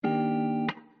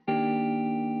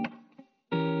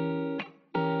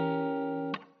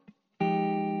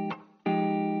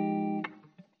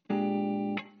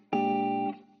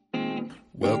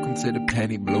Welcome to the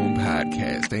Penny Bloom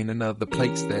Podcast. Ain't another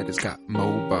place that has got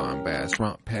more bombast.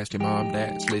 Romp past your mom,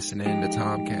 dad's listening to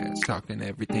Tomcats, talking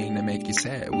everything that make you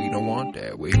sad. We don't want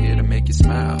that. We're here to make you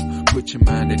smile. Put your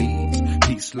mind at ease.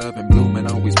 Peace, love, and bloom,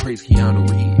 and always praise Keanu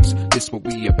Reeves. This what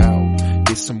we about.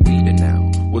 This some weeding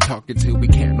now. We'll talk until we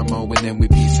can't no more, and then we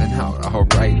peacing out.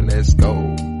 Alright, let's go.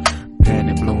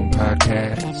 Penny Bloom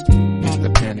Podcast. It's the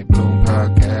Penny Bloom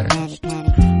Podcast.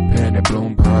 Penny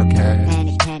Bloom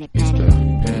Podcast. It's the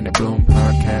Penny Bloom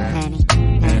Podcast.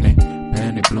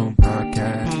 Penny Bloom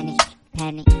Podcast.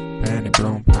 Penny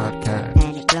Bloom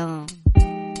Podcast.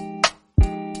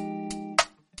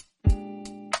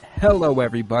 Hello,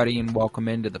 everybody, and welcome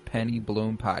into the Penny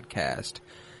Bloom Podcast.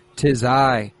 'Tis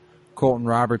I, Colton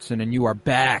Robertson, and you are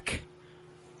back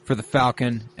for the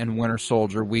Falcon and Winter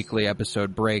Soldier weekly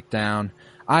episode breakdown.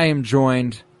 I am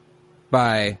joined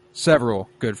by several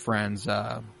good friends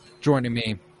joining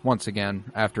me once again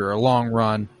after a long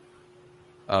run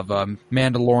of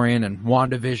Mandalorian and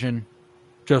WandaVision.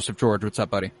 Joseph George, what's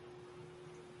up, buddy?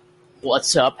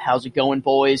 What's up? How's it going,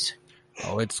 boys?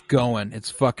 Oh, it's going. It's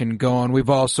fucking going. We've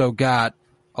also got,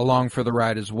 along for the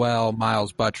ride as well,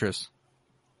 Miles Buttress.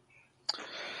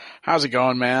 How's it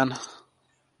going, man?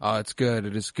 Oh, it's good.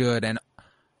 It is good. And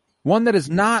one that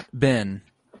has not been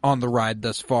on the ride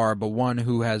thus far, but one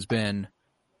who has been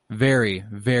very,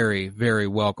 very, very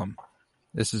welcome.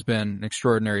 This has been an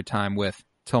extraordinary time with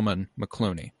Tillman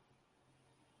McClooney.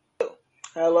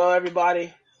 Hello,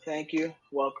 everybody. Thank you.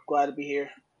 Welcome. Glad to be here.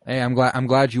 Hey, I'm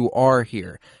glad you are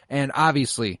here. And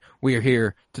obviously, we are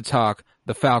here to talk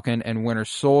the Falcon and Winter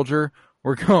Soldier.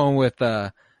 We're going with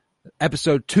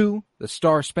episode 2, The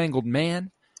Star-Spangled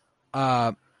Man.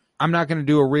 I'm not going to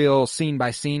do a real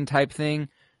scene-by-scene type thing.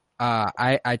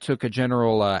 I took a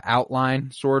general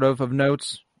outline, sort of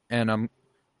notes, and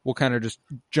we'll kind of just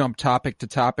jump topic to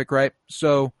topic, right?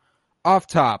 So, off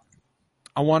top,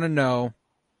 I want to know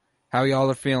how y'all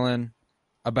are feeling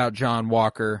about John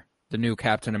Walker, the new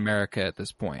Captain America at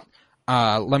this point.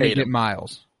 Let me get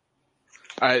Miles.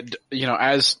 As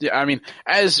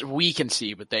we can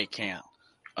see, but they can't.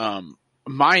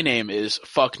 My name is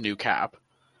Fuck New Cap.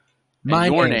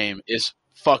 And your name is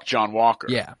Fuck John Walker.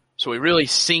 Yeah. So he really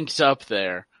syncs up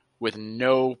there with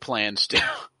no plans to.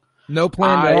 No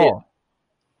plan at all.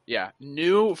 Yeah.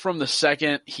 Knew from the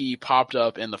second he popped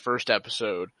up in the first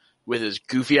episode with his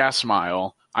goofy-ass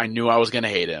smile, I knew I was going to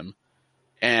hate him.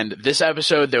 And this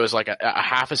episode, there was like a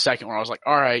half a second where I was like,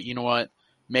 all right, you know what?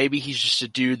 Maybe he's just a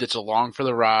dude that's along for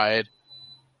the ride.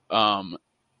 And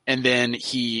then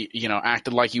he,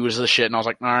 acted like he was the shit, and I was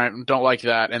like, all right, don't like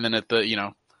that. And then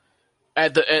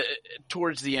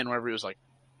towards the end, whenever he was like,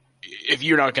 if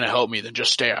you're not going to help me, then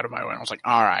just stay out of my way. And I was like,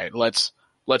 all right, let's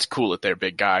cool it there,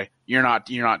 big guy. You're not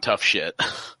tough shit.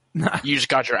 You just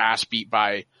got your ass beat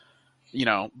by,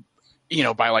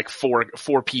 by like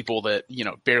four people that,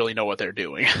 barely know what they're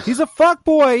doing. He's a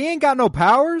fuckboy. He ain't got no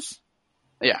powers.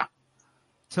 Yeah.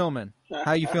 Tillman,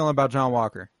 how you feeling about John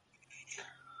Walker?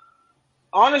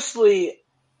 Honestly,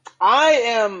 I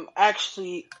am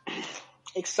actually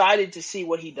excited to see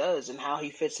what he does and how he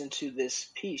fits into this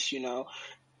piece,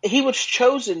 He was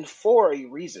chosen for a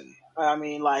reason. I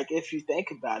mean, like, if you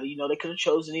think about it, they could have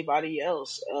chosen anybody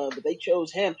else, but they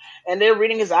chose him. And they're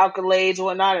reading his accolades and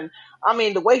whatnot. And, I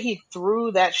mean, the way he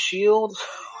threw that shield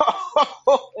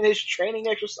in his training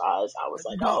exercise, I was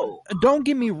like, oh. Don't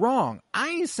get me wrong. I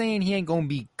ain't saying he ain't going to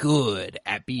be good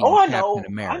at being Captain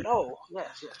America. I know.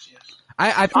 Yes.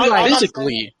 I feel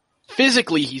like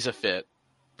physically he's a fit.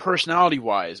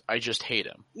 Personality-wise, I just hate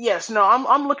him. Yes, no,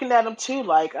 I'm looking at him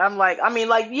too. I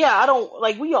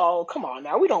don't, we all, come on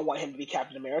now, we don't want him to be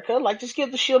Captain America. Like, just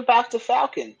give the shield back to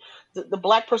Falcon, the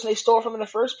black person they stole from in the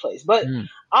first place. But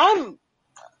I'm,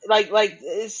 I'm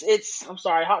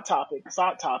sorry, hot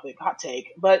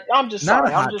take. But I'm just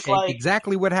sorry. I'm just like,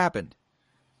 exactly what happened.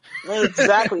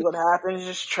 Exactly what happened. It's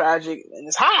just tragic, and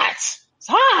it's hot. It's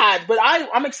hot. But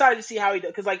I'm excited to see how he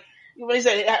does, because when he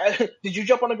said, did you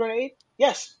jump on a grenade?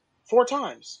 Yes, 4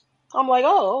 times. I'm like,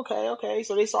 oh, okay.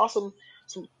 So they saw some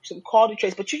quality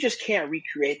traits, but you just can't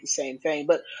recreate the same thing.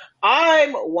 But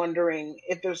I'm wondering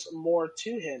if there's more to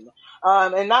him,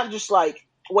 and not just like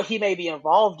what he may be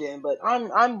involved in, but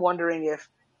I'm wondering if,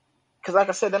 because like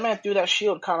I said, that man threw that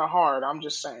shield kind of hard. I'm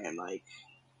just saying, like,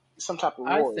 some type of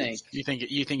war. You think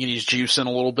he's juicing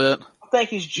a little bit? I think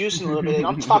he's juicing a little bit.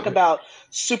 I'm talking about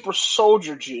super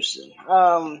soldier juicing,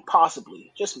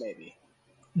 possibly, just maybe.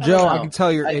 Joe, I can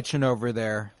tell you're itching over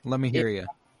there. Let me hear you.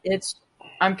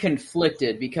 I'm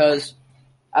conflicted because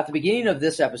at the beginning of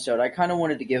this episode, I kind of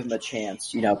wanted to give him a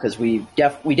chance, because we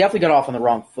definitely got off on the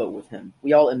wrong foot with him.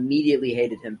 We all immediately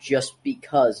hated him just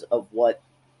because of what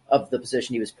of the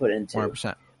position he was put into.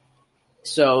 100%.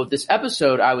 So this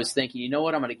episode, I was thinking, you know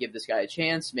what? I'm going to give this guy a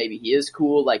chance. Maybe he is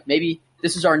cool. Like, maybe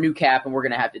this is our new Cap and we're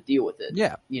going to have to deal with it.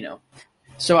 Yeah. You know?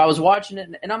 So I was watching it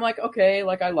and I'm like, okay,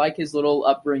 like, I like his little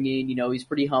upbringing. You know, he's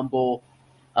pretty humble.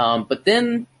 But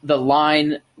then the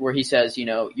line where he says, you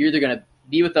know, you're either going to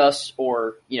be with us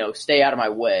or, you know, stay out of my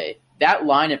way. That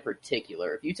line in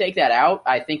particular, if you take that out,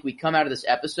 I think we come out of this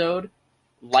episode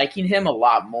liking him a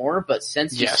lot more. But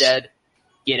since he said,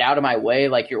 get out of my way,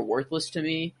 like, you're worthless to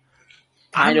me,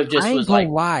 I ain't gonna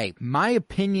lie. My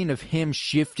opinion of him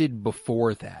shifted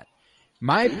before that.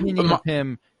 My opinion of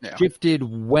him shifted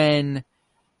when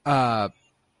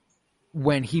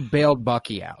he bailed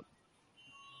Bucky out.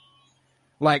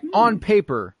 Like, on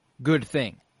paper, good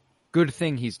thing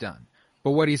he's done.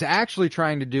 But what he's actually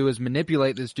trying to do is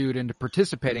manipulate this dude into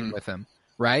participating with him,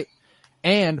 right?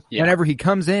 And whenever he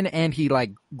comes in and he,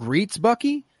 like, greets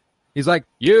Bucky, he's like,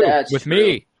 That's with true.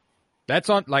 Me. That's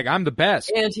on, like, I'm the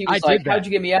best. And he was like, how'd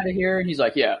you get me out of here? And he's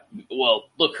like, yeah, well,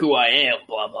 look who I am,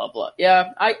 blah, blah, blah.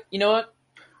 Yeah, you know what?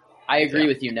 I agree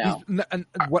with you now.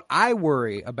 What I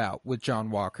worry about with John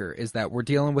Walker is that we're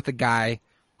dealing with a guy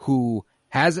who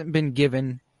hasn't been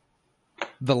given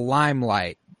the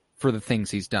limelight for the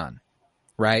things he's done,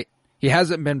 right? He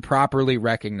hasn't been properly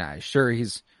recognized. Sure,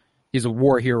 he's a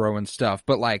war hero and stuff,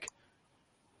 but, like,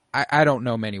 I don't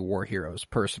know many war heroes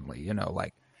personally, you know,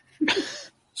 like...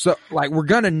 So, like, we're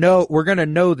gonna know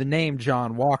the name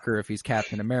John Walker if he's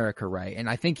Captain America, right? And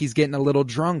I think he's getting a little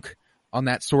drunk on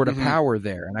that sort of power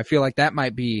there, and I feel like that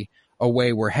might be a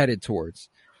way we're headed towards.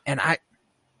 And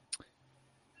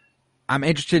I'm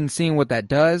interested in seeing what that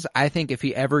does. I think if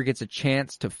he ever gets a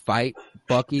chance to fight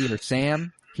Bucky or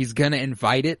Sam, he's gonna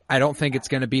invite it. I don't think it's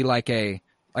gonna be like a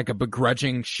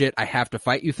begrudging shit, I have to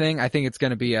fight you thing. I think it's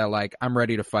gonna be a, like, I'm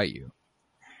ready to fight you.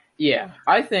 Yeah,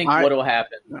 I think what will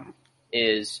happen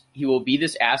is he will be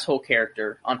this asshole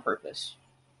character on purpose,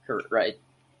 right?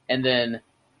 And then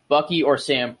Bucky or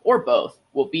Sam or both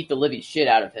will beat the living shit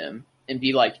out of him and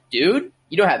be like, dude,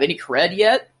 you don't have any cred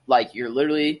yet. Like, you're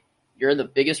in the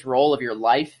biggest role of your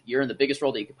life. You're in the biggest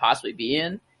role that you could possibly be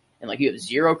in. And, like, you have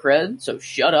zero cred. So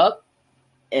shut up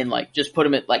and, like, just put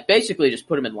him in, like, basically just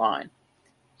put him in line.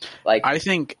 Like, I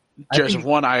think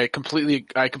I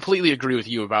completely agree with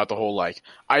you about the whole, like,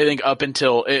 I think up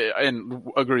until, and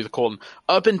agree with Colton,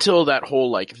 up until that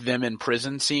whole, like, them in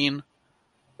prison scene,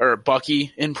 or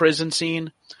Bucky in prison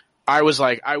scene, I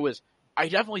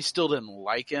definitely still didn't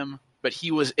like him, but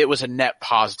it was a net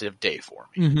positive day for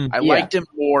me. Mm-hmm. I liked him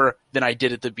more than I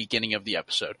did at the beginning of the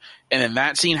episode. And then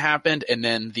that scene happened, and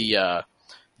then the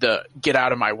get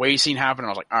out of my way scene happened, and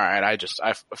I was like, all right,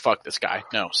 I fuck this guy.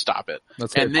 No, stop it.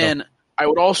 And then I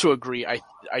would also agree. I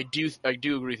do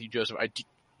agree with you, Joseph. I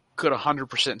could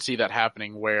 100% see that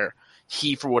happening, where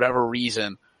he, for whatever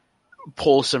reason,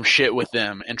 pulls some shit with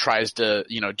them and tries to,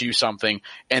 you know, do something,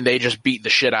 and they just beat the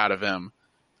shit out of him.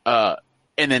 And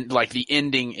then, like, the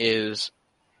ending is,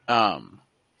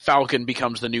 Falcon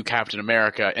becomes the new Captain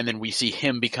America, and then we see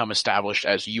him become established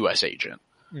as U.S. agent,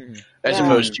 as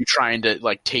opposed to trying to,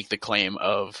 like, take the claim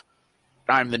of,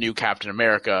 I'm the new Captain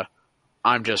America.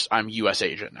 I'm U.S.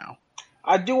 agent now.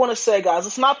 I do want to say, guys,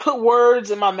 let's not put words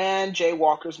in my man Jay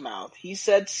Walker's mouth. He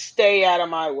said, stay out of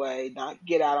my way, not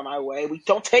get out of my way. We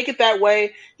don't take it that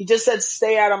way. He just said,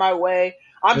 stay out of my way.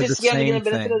 I'm just giving the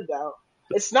benefit of the doubt.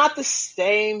 It's not the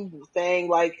same thing.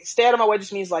 Like, stay out of my way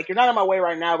just means, like, you're not in my way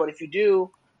right now, but if you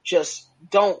do, just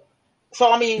don't.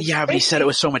 So, I mean. Yeah, but he said it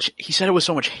with so much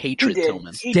hatred,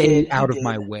 Tillman. Stay out of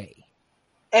my way.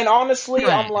 And honestly,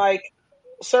 I'm like,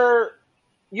 sir,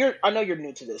 I know you're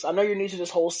new to this. I know you're new to this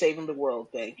whole saving the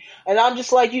world thing. And I'm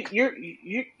just like,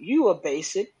 you a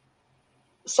basic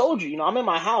soldier. You know, I'm in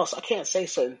my house. I can't say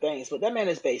certain things, but that man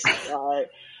is basic. All right.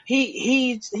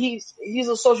 He's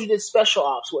a soldier who did special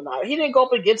ops, whatnot. He didn't go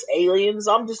up against aliens.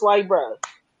 I'm just like, bro.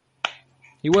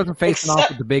 He wasn't facing off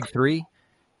with the big three.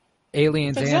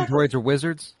 Aliens, androids, or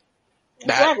wizards.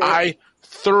 Exactly. I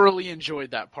thoroughly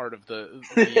enjoyed that part of the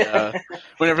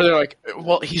whenever they're like,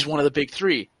 well, he's one of the big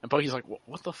three. And Bucky's like,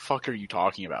 what the fuck are you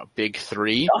talking about? Big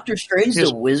three? Doctor Strange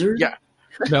is a wizard? Yeah.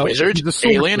 No, wizards,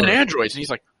 alien, and androids. And he's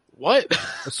like, what?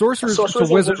 A sorcerer's a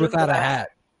wizard without a hat.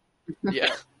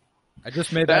 Yeah. I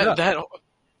just made that up.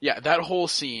 That whole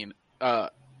scene,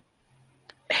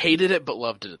 hated it but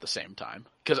loved it at the same time.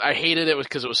 Because I hated it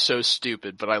because it was so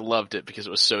stupid, but I loved it because it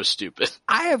was so stupid.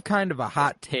 I have kind of a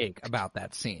hot take about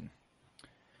that scene.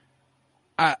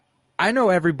 I know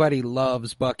everybody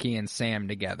loves Bucky and Sam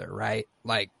together, right?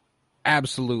 Like,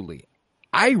 absolutely.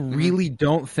 I really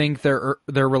don't think their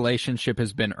relationship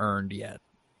has been earned yet.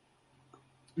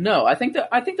 No, I think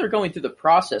they're going through the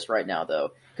process right now,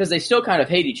 though, because they still kind of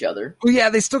hate each other. Well,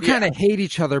 yeah, they still kind of hate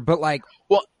each other, but like,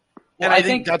 and I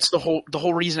think that's the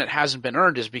whole reason it hasn't been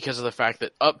earned is because of the fact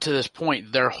that up to this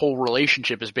point, their whole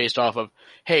relationship is based off of,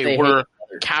 hey, we're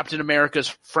Captain America's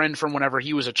friend from whenever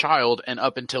he was a child, and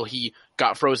up until he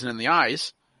got frozen in the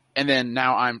ice, and then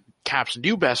now I'm Cap's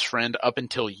new best friend up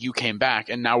until you came back,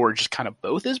 and now we're just kind of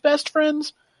both his best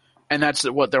friends. And that's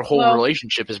what their whole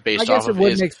relationship is based off of.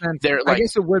 Make sense. They're like I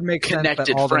guess it would make connected sense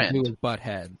that all friend. they do is butt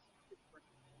head.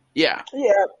 Yeah.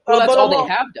 Yeah. Well, that's all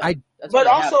they have done. But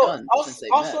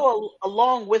also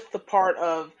along with the part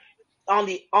of on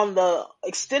the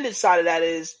extended side of that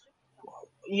is,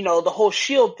 you know, the whole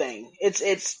SHIELD thing.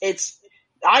 It's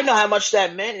I know how much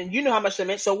that meant, and you know how much that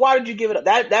meant. So why did you give it up?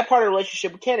 That part of the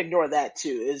relationship, we can't ignore that too.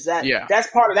 Is that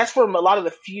that's where a lot of the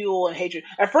fuel and hatred.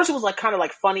 At first, it was like kind of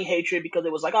like funny hatred because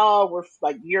it was like, oh, we're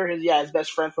like you're his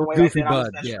best friend from way back then. I'm his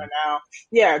best friend now.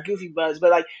 Yeah, goofy buzz. But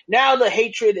like now, the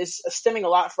hatred is stemming a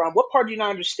lot from what part do you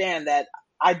not understand that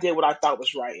I did what I thought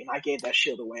was right, and I gave that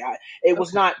shield away. It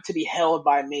was not to be held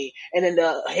by me. And then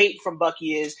the hate from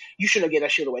Bucky is, you shouldn't have given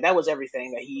that shield away. That was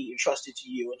everything that he entrusted to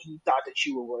you, and he thought that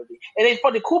you were worthy. And then,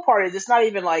 but the cool part is, it's not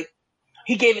even like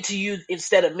he gave it to you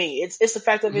instead of me. It's the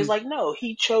fact that he's like, no,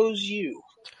 he chose you,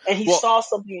 and he saw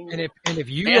something. And if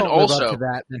you don't live up to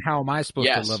that, then how am I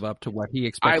supposed to live up to what he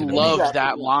expected? I loved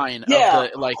that line. Yeah,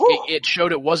 of it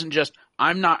showed it wasn't just.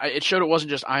 It showed it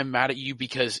wasn't just I'm mad at you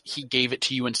because he gave it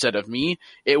to you instead of me.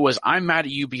 It was I'm mad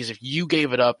at you because if you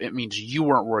gave it up, it means you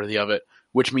weren't worthy of it,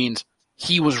 which means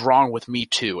he was wrong with me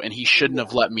too, and he shouldn't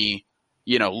have let me,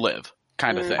 live,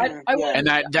 kind of thing.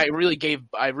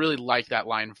 I really like that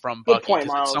line from Bucky because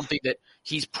it's something that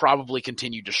he's probably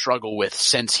continued to struggle with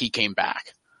since he came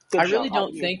back. I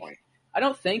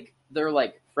don't think their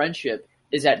like friendship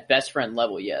is at best friend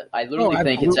level yet. I literally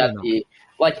think it's at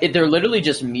they're literally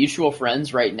just mutual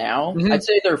friends right now. Mm-hmm. I'd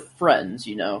say they're friends,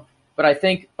 but I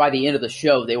think by the end of the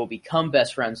show, they will become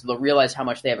best friends. They'll realize how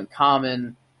much they have in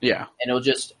common. Yeah. And it'll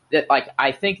just,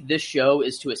 I think this show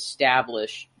is to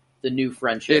establish the new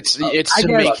friendship. It's to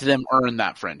make them earn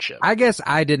that friendship. I guess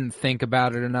I didn't think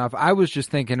about it enough. I was just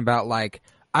thinking about,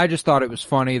 I just thought it was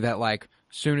funny that, as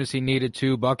soon as he needed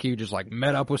to, Bucky just,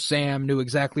 met up with Sam, knew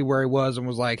exactly where he was, and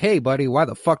was like, hey, buddy, why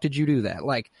the fuck did you do that?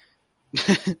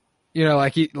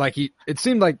 It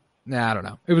seemed like, I don't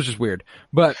know. It was just weird.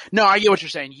 But no, I get what you're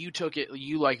saying. You took it,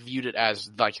 you viewed it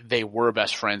as they were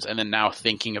best friends, and then now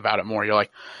thinking about it more, you're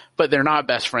like, but they're not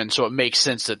best friends, so it makes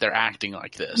sense that they're acting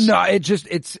like this. No,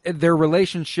 their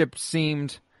relationship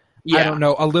seemed, I don't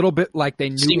know, a little bit like they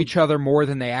knew each other more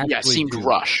than they actually seemed do.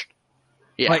 Rushed.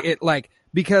 Yeah.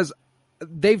 Because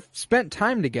they've spent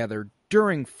time together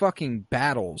during fucking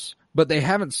battles, but they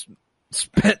haven't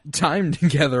spent time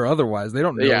together otherwise. They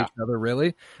don't know each other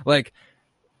really.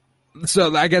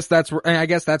 So I guess that's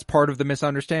part of the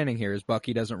misunderstanding here is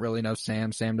Bucky doesn't really know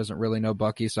Sam. Sam doesn't really know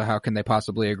Bucky. So how can they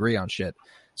possibly agree on shit?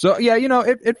 So yeah,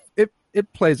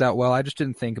 it plays out well. I just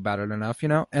didn't think about it enough,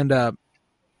 And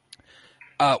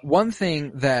one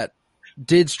thing that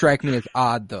did strike me as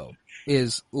odd though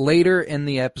is later in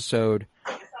the episode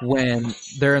when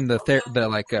they're in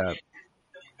the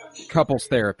couples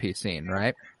therapy scene,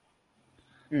 right?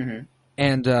 Mm-hmm.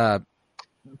 And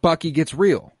Bucky gets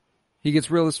real. He gets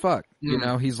real as fuck.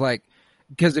 Mm-hmm. He's like,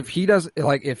 because if he does,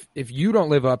 if you don't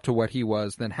live up to what he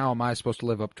was, then how am I supposed to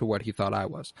live up to what he thought I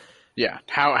was? Yeah.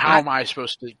 How am I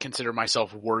supposed to consider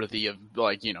myself worthy of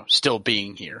still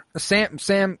being here?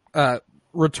 Sam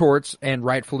retorts, and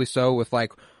rightfully so, with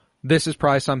this is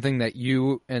probably something that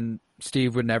you and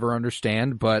Steve would never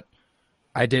understand, but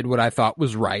I did what I thought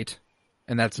was right,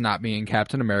 and that's not being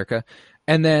Captain America.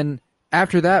 And then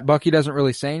after that, Bucky doesn't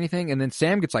really say anything, and then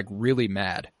Sam gets really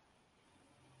mad.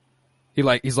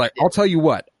 He's like, I'll tell you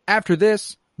what, after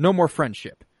this, no more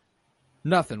friendship.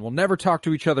 Nothing. We'll never talk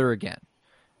to each other again.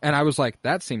 And I was like,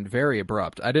 that seemed very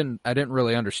abrupt. I didn't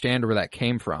really understand where that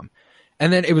came from.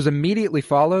 And then it was immediately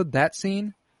followed, that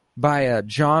scene, by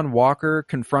John Walker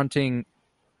confronting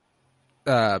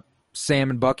Sam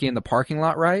and Bucky in the parking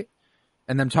lot, right?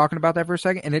 And them talking about that for a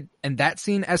second. And that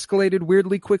scene escalated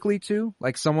weirdly quickly too.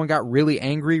 Someone got really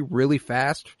angry really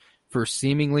fast for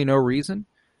seemingly no reason.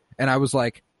 And I was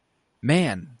like,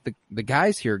 man, the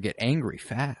guys here get angry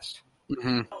fast.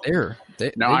 Mm-hmm.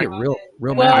 They get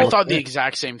real mad. I thought the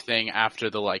exact same thing after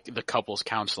the couples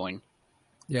counseling.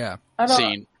 Yeah.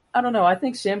 Scene. I don't know. I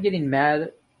think Sam getting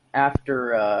mad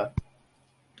after,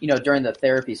 during the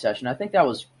therapy session, I think that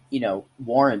was,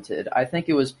 warranted. I think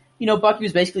it was, Bucky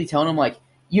was basically telling him,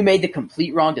 you made the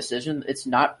complete wrong decision. It's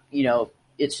not,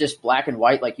 it's just black and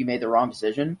white, you made the wrong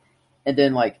decision. And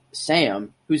then like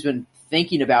Sam, who's been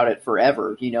thinking about it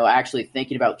forever, actually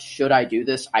thinking about, should I do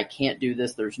this? I can't do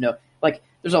this. There's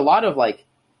a lot of like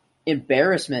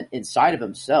embarrassment inside of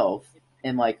himself.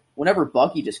 And like whenever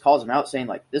Bucky just calls him out saying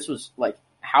like, this was like,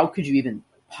 how could you even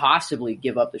possibly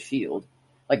give up the shield?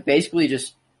 Like basically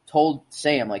just told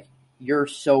Sam like, you're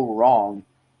so wrong.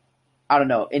 I don't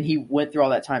know. And he went through all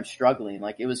that time struggling.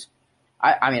 Like it was,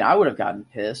 I would have gotten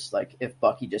pissed. Like if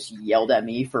Bucky just yelled at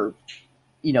me for,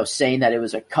 saying that it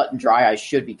was a cut and dry, I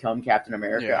should become Captain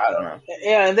America. Yeah. I don't know.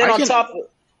 Yeah. And then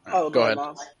go ahead.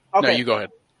 Okay. No, you go ahead.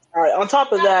 All right. On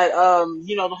top of that,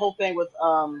 the whole thing with,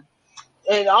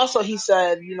 and also he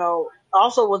said,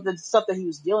 also with the stuff that he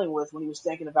was dealing with when he was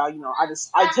thinking about,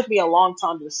 it took me a long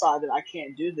time to decide that I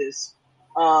can't do this.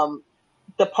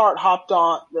 The part hopped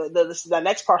on, the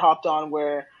next part hopped on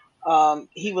where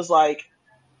he was like,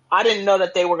 I didn't know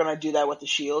that they were going to do that with the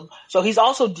shield. So he's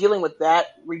also dealing with that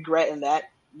regret and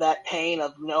that pain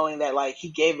of knowing that like he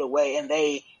gave it away and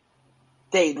they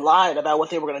lied about what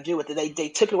they were going to do with it. They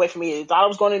took it away from me. They thought I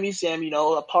was going to a museum,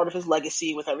 a part of his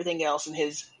legacy with everything else in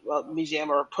his museum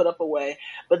or put up away.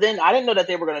 But then I didn't know that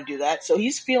they were going to do that. So I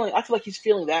feel like he's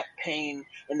feeling that pain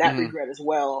and that regret as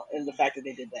well in the fact that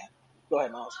they did that. Go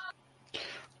ahead, Miles.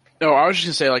 No, I was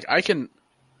just going to say, like,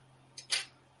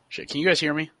 Shit, can you guys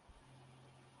hear me?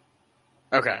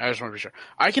 Okay, I just want to be sure.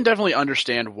 I can definitely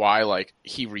understand why, like,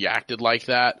 he reacted like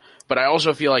that, but I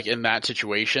also feel like in that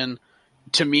situation,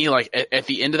 to me, like, at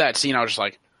the end of that scene, I was just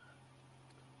like,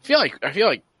 I feel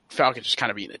like Falcon's just kind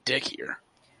of being a dick here.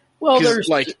 Well, there's,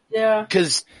 like, yeah.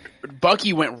 Because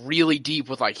Bucky went really deep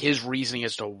with, like, his reasoning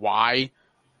as to why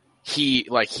he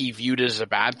viewed it as a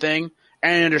bad thing,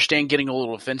 and I understand getting a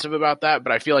little offensive about that,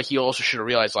 but I feel like he also should have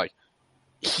realized, like,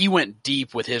 he went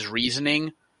deep with his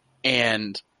reasoning,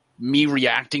 and me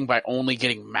reacting by only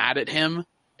getting mad at him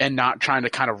and not trying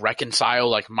to kind of reconcile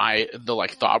like the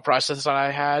thought process that I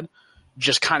had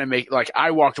just kind of make like I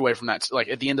walked away from that. Like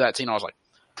at the end of that scene, I was like,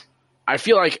 I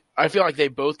feel like they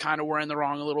both kind of were in the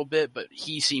wrong a little bit, but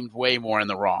he seemed way more in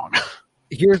the wrong.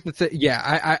 Here's the thing.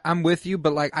 Yeah, I'm with you,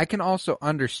 but like I can also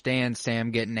understand Sam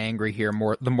getting angry here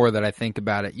the more that I think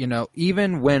about it.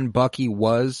 Even when Bucky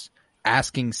was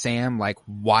asking Sam like,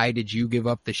 why did you give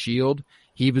up the shield?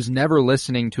 He was never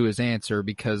listening to his answer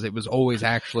because it was always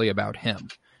actually about him.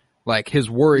 Like his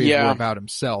worries were about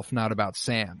himself, not about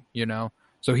Sam,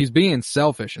 So he's being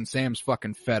selfish and Sam's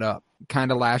fucking fed up.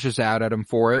 Kind of lashes out at him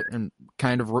for it and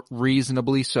kind of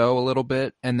reasonably so a little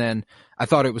bit. And then I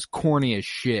thought it was corny as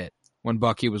shit when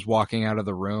Bucky was walking out of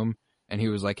the room and he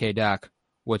was like, hey Doc,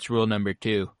 what's rule number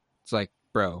 2? It's like,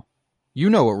 bro, you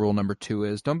know what rule number 2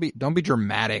 is. Don't be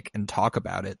dramatic and talk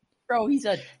about it. Bro, he's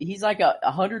like a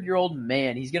 100-year-old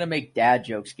man. He's gonna make dad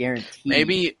jokes,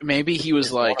 guaranteed. Maybe he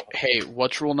was like, "Hey,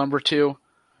 what's rule number 2?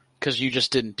 Because you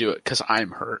just didn't do it. Because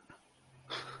I'm hurt."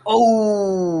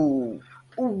 Oh,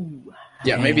 ooh.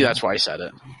 Yeah, maybe that's why he said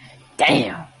it.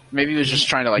 Damn. Maybe he was just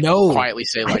trying to quietly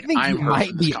say like, "I'm hurt."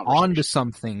 Might be onto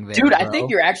something there, dude. Bro. I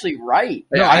think you're actually right.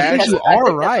 No, I think you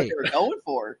are right. That's what they were going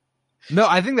for. No,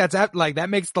 I think that's that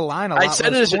makes the line a lot. I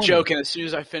said it as a joke, and as soon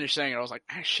as I finished saying it, I was like,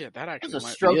 shit, that actually was a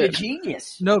stroke of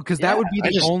genius. No, because that would be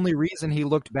the only reason he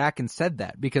looked back and said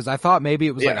that, because I thought maybe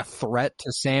it was like a threat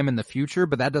to Sam in the future,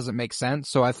 but that doesn't make sense.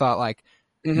 So I thought like,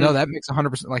 no, that makes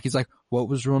 100%. Like he's like, what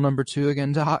was rule number 2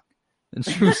 again, Doc? And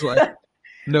she was like,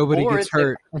 nobody gets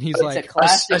hurt. And he's like,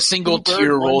 a single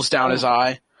tear rolls down his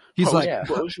eye. He's like,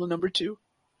 what was rule number 2?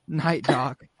 Night,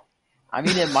 Doc. I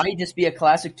mean, it might just be a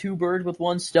classic 2 birds with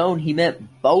 1 stone. He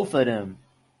meant both of them.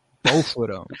 Both of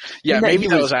them. Yeah, maybe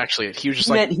that was actually it. He was just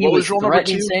like, what was rule number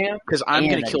 2? Because I'm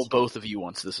going to kill both of you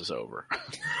once this is over.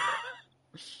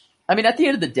 I mean, at the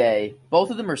end of the day,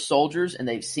 both of them are soldiers and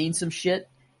they've seen some shit.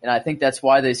 And I think that's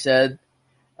why they said,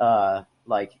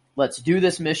 let's do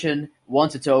this mission.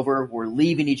 Once it's over, we're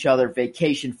leaving each other,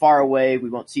 vacation far away. We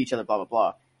won't see each other, blah, blah,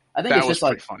 blah. I think that it's was just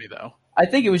like funny, though. I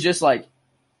think it was just like,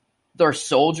 they're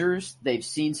soldiers. They've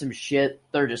seen some shit.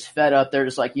 They're just fed up. They're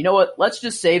just like, you know what? Let's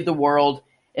just save the world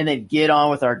and then get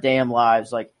on with our damn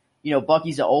lives. Like,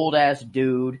 Bucky's an old ass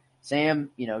dude.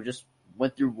 Sam, just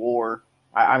went through war.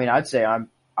 I mean, I'd say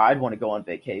I'd want to go on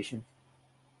vacation.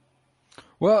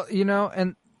 Well,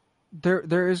 and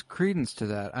there is credence to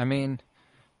that. I mean,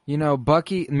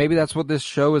 Bucky, maybe that's what this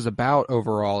show is about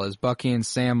overall, is Bucky and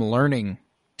Sam learning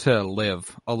to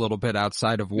live a little bit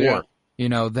outside of war. Yeah.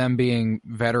 Them being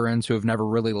veterans who have never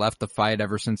really left the fight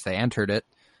ever since they entered it.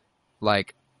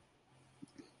 Like,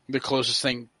 the closest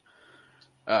thing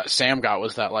Sam got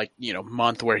was that,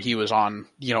 month where he was on,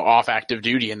 off active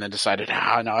duty and then decided,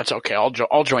 no, it's okay.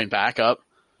 I'll join back up.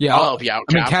 Yeah, I'll help you out.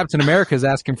 I mean, Captain America's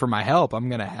asking for my help. I'm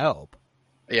going to help.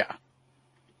 Yeah.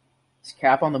 Is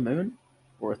Cap on the moon?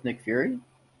 Or with Nick Fury?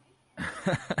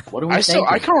 What do we I think?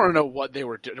 kind of want to know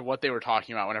what they were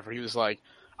talking about whenever he was like,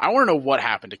 I want to know what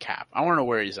happened to Cap. I want to know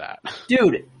where he's at.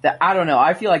 Dude, I don't know.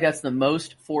 I feel like that's the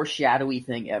most foreshadowy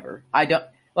thing ever. I don't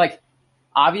like.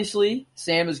 Obviously,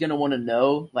 Sam is gonna want to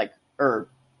know, like,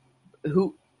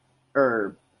 who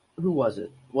was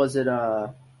it? Was it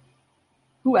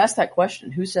who asked that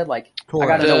question? Who said like, Torres.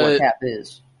 I gotta know what Cap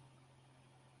is?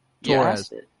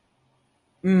 Torres.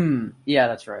 Yeah,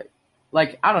 that's right.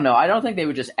 Like, I don't know. I don't think they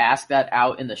would just ask that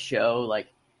out in the show. Like,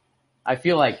 I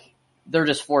feel like they're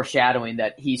just foreshadowing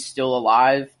that he's still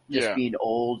alive, just being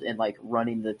old and like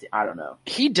running the. I don't know.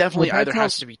 He definitely either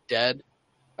has to be dead.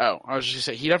 Oh, I was just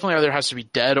gonna say he definitely either has to be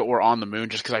dead or on the moon,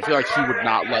 just because I feel like he would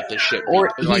not let this shit go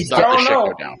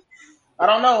down. I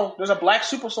don't know. There's a black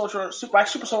super soldier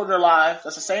alive.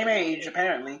 That's the same age,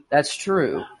 apparently. That's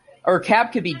true. Or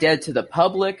Cap could be dead to the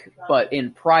public, but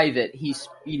in private, he's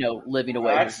living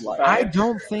away his life. I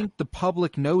don't think the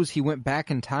public knows he went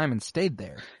back in time and stayed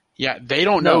there. Yeah, they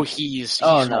don't know he's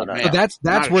no. So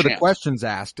that's where the question's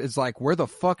asked. Is like, where the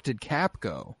fuck did Cap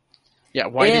go? Yeah,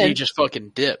 why did he just fucking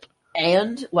dip?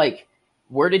 And like,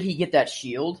 where did he get that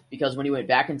shield? Because when he went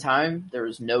back in time, there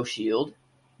was no shield.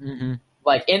 Mm-hmm.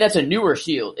 Like, and that's a newer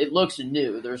shield. It looks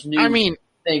new. There's new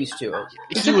things to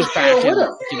it. He was back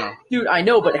in, Dude, I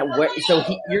know, but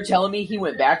you're telling me he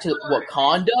went back to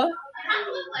Wakanda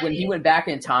when he went back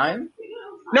in time?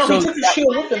 No, he took the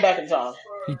shield with him back in time.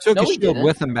 He took his shield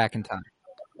with him back in time.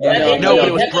 No,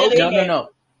 it was broken. No.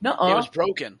 It was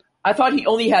broken. I thought he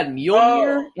only had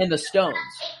Mjolnir and the stones.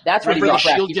 That's what he brought back.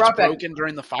 The shield gets broken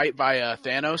during the fight by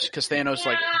Thanos, because Thanos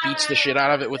like beats the shit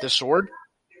out of it with his sword.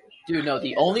 Dude, no,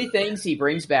 the only things he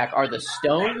brings back are the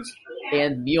stones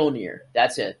and Mjolnir.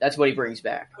 That's it. That's what he brings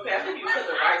back. Okay, I think you said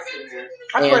the right thing there.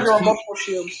 I thought there were multiple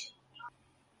shields.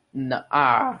 No,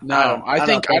 I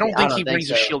don't think he brings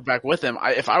the shield back with him.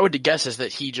 If I were to guess, is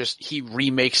that he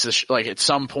remakes the like at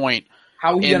some point.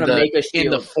 How are you going to make a shield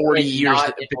in the 40 years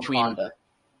between?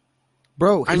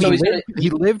 Bro, he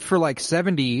lived for like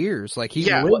 70 years. Like he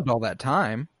lived all that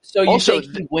time. So you also,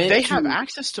 think they have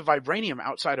access to vibranium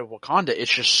outside of Wakanda.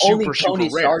 It's just super rare. Tony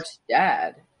Stark's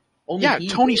dad.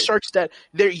 Tony Stark's dad.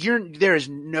 There is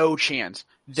no chance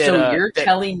that so you're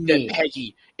telling me that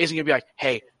Peggy isn't gonna be like,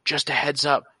 hey, just a heads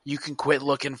up, you can quit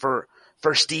looking for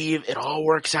Steve. It all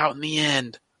works out in the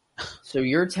end. So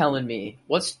you're telling me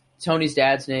what's Tony's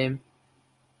dad's name?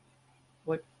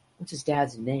 What's his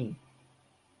dad's name?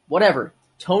 Whatever.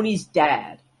 Tony's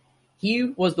dad. He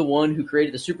was the one who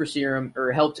created the super serum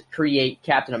or helped create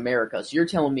Captain America. So you're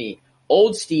telling me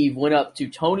old Steve went up to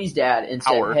Tony's dad and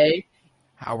said, hey,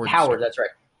 Howard, that's right.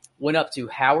 Went up to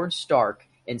Howard Stark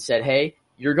and said, hey,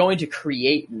 you're going to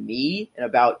create me in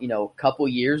about, a couple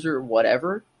years or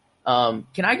whatever.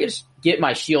 Can I just get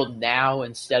my shield now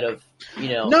instead of,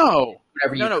 whenever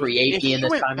you create me in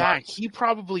this timeline? He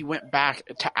probably went back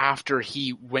to after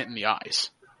he went in the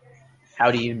ice. How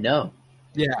do you know?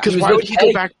 Yeah, because why would he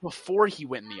go back before he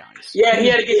went in the ice? Yeah, he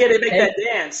had to make that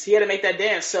dance. He had to make that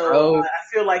dance. So I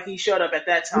feel like he showed up at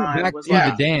that time.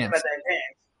 The dance.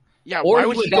 Yeah, or why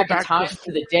would he go back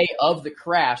to the day of the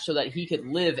crash so that he could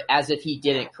live as if he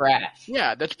didn't crash?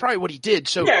 Yeah, that's probably what he did.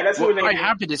 So what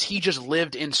happened is he just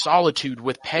lived in solitude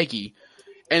with Peggy,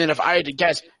 and then if I had to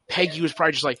guess, Peggy was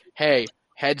probably just like, "Hey,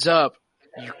 heads up,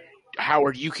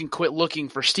 Howard, you can quit looking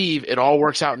for Steve. It all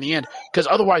works out in the end." Because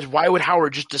otherwise, why would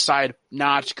Howard just decide,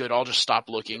 "Nah, it's good. I'll just stop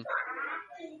looking"?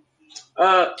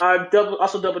 I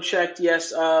also double checked.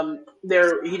 Yes,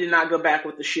 he did not go back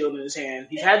with the shield in his hand.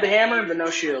 He had the hammer, but no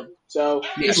shield. So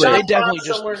he definitely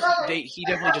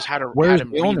just had him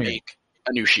remake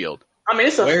a new shield. I mean,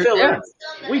 it's a filler. Yeah.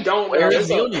 We don't. Where's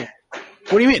Mjolnir?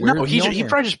 What do you mean? No, he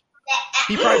probably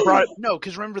brought it. No,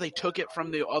 because remember they took it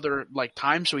from the other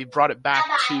time, so he brought it back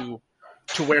to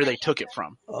where they took it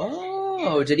from.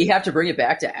 Oh, did he have to bring it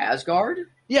back to Asgard?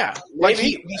 Yeah, like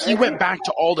he went back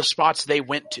to all the spots they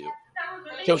went to.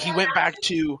 So he went back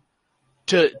to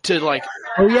like.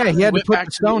 Oh yeah, he had to put back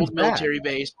the stones to the old military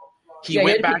base. He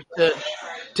went back to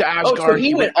Asgard. Oh, so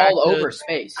he went all over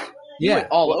space. He went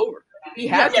all over. He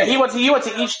had to. He went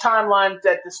to each timeline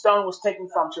that the stone was taken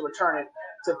from to return it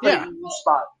to put it in each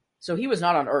spot. So he was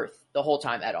not on Earth the whole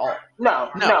time at all. No.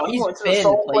 He's went to been the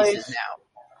soul places place now.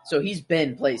 So he's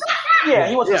been places. Yeah,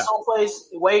 he went to the soul place.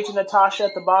 Waved to Natasha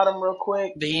at the bottom real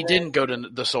quick. He didn't go to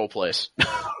the soul place.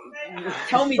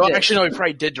 Tell me this. Actually, no, he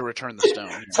probably did to return the stone.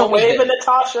 So waving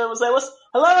Natasha was like,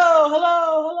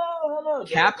 hello.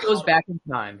 Cap goes back in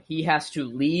time. He has to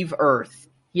leave Earth.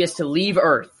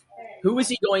 Who is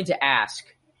he going to ask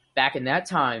back in that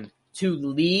time to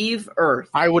leave Earth.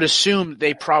 I would assume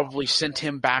they probably sent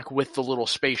him back with the little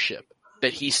spaceship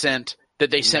that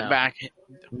they sent back.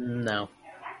 No.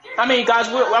 I mean, guys,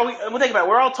 we'll think about it.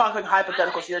 We're all talking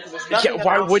hypotheticals here because there's nothing. Yeah,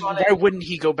 why wouldn't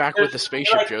he go back with the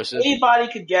spaceship, Joseph? Anybody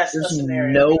could guess. There's a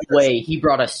scenario. no way he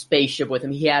brought a spaceship with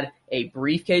him. He had a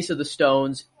briefcase of the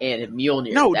stones and a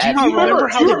Mjolnir. No, do you not remember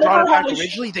how they brought it back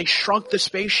originally? They shrunk the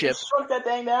spaceship. Shrunk that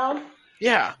thing down.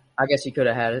 Yeah, I guess he could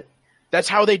have had it. that's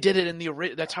how they did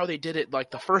it that's how they did it. Like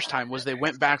the first time was they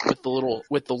went back with the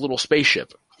little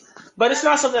spaceship. But it's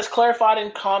not something that's clarified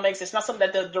in comics. It's not something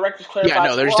that the directors clarified. Yeah,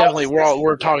 no, there's definitely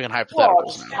we're talking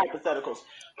hypotheticals now. Hypotheticals.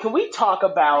 Can we talk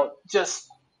about just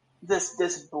this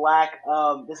black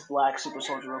super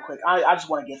soldier real quick? I just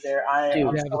want to get there.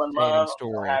 I'm still in love.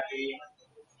 Story. I'm happy.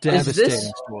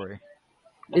 Devastating story.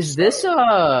 Is this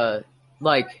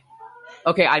like?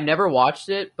 Okay, I never watched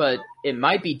it, but it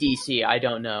might be DC. I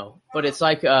don't know, but it's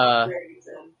like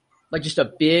just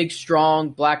a big,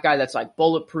 strong black guy that's like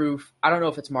bulletproof. I don't know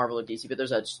if it's Marvel or DC, but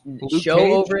there's a show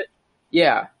Cage? over it.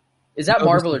 Yeah, is that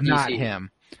Marvel or DC? Not him.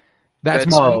 That's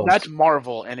Marvel. That's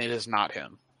Marvel, and it is not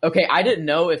him. Okay, I didn't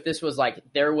know if this was like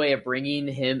their way of bringing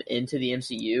him into the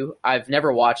MCU. I've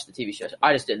never watched the TV show.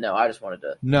 I just didn't know. I just wanted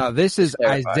to. No, this is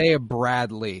clarify. Isaiah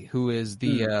Bradley, who is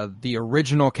the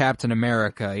original Captain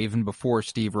America, even before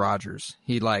Steve Rogers.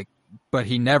 But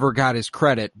he never got his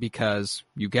credit because,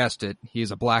 you guessed it, he's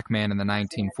a black man in the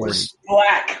 1940s.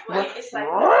 Black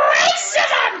racism.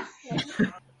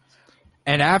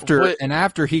 And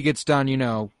after he gets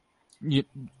done,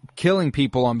 killing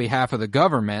people on behalf of the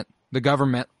government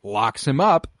locks him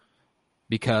up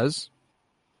because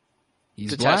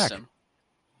he's black. Test him.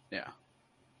 Yeah,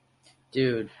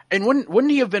 Dude. And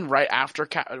wouldn't he have been right after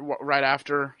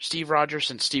Steve Rogers,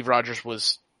 since Steve Rogers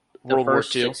was World War II?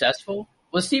 Successful?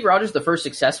 Was Steve Rogers the first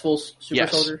successful super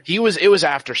soldier? It was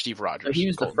after Steve Rogers. So he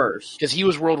was the first. Because he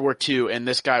was World War II, and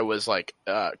this guy was like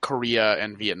Korea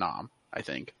and Vietnam, I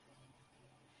think.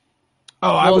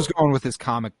 Oh, I was going with his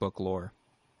comic book lore.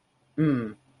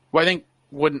 Hmm. Well, I think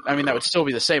that would still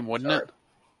be the same, wouldn't it?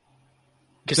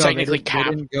 Because technically,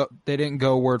 they didn't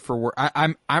go word for word.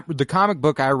 I'm the comic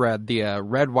book I read, the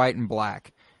Red, White, and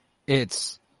Black.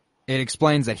 It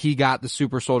explains that he got the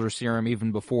super soldier serum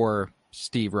even before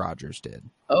Steve Rogers did.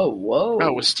 Oh, whoa!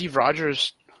 Oh, was Steve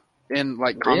Rogers in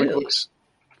comic books?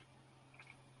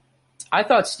 I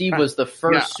thought Steve was the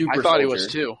first super soldier. I thought he was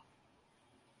too.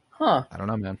 Huh? I don't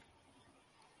know, man.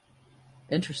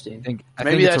 Interesting.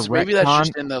 Maybe that's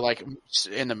just in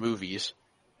the movies.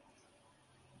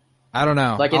 I don't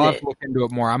know. Like I'll have to look into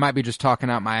it more. I might be just talking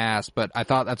out my ass, but I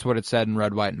thought that's what it said in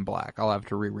Red, White, and Black. I'll have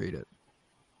to reread it.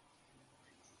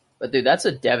 But dude, that's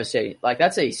a devastating,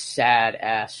 that's a sad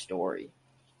ass story.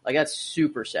 That's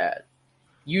super sad.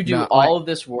 You do all of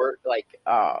this work,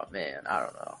 oh man, I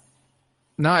don't know.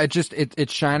 No,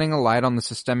 it's shining a light on the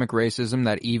systemic racism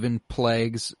that even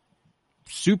plagues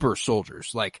super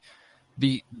soldiers.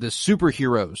 The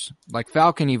superheroes, like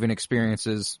Falcon even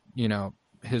experiences,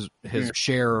 his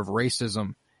share of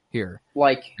racism here.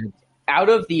 Out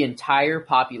of the entire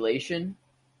population,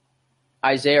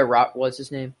 what's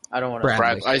his name? I don't want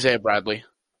to. Isaiah Bradley.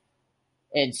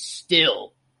 And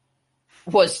still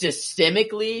was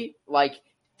systemically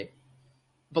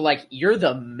but you're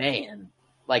the man.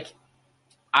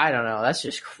 I don't know. That's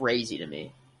just crazy to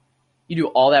me. You do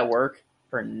all that work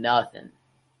for nothing.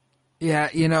 Yeah,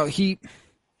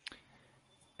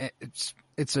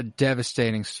 it's a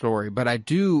devastating story, but I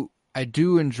do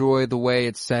enjoy the way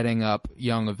it's setting up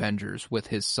Young Avengers with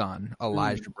his son,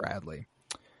 Elijah Bradley.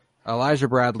 Elijah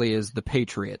Bradley is the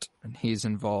Patriot, and he's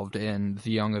involved in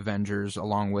the Young Avengers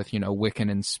along with, Wiccan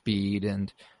and Speed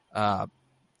and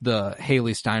the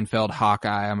Haley Steinfeld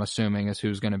Hawkeye, I'm assuming, is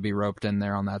who's going to be roped in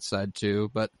there on that side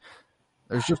too. But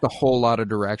there's just a whole lot of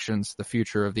directions the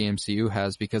future of the MCU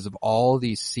has because of all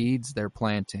these seeds they're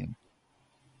planting.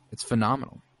 It's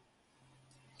phenomenal.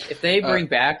 If they bring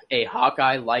back a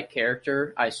Hawkeye-like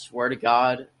character, I swear to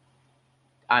God,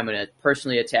 I'm going to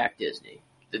personally attack Disney.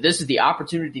 This is the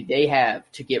opportunity they have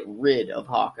to get rid of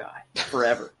Hawkeye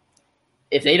forever.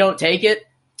 If they don't take it,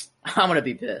 I'm going to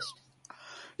be pissed.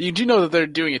 You do know that they're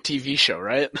doing a TV show,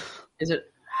 right? Is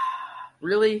it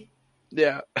really?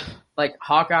 Yeah.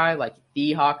 Hawkeye,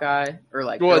 the Hawkeye, or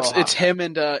well, it's him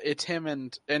and it's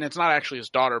not actually his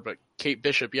daughter, but Kate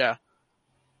Bishop. Yeah.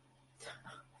 Oh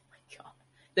my God!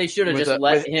 They should have just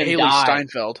let him Haley die.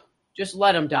 Steinfeld. Just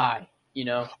let him die.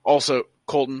 Also,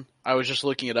 Colton, I was just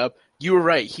looking it up. You were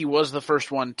right. He was the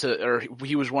first one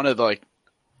he was one of the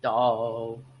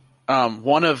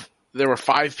there were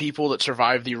 5 people that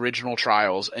survived the original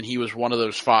trials, and he was one of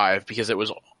those 5 because it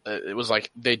was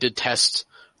they did tests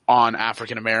on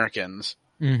African Americans.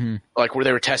 Mm-hmm. Like where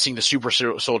they were testing the super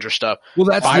soldier stuff. Well,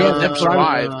 that's 5 of them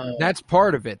survived. That's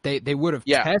part of it. They would have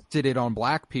tested it on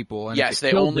black people. And yes,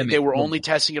 they were only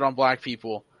testing it on black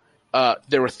people.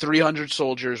 There were 300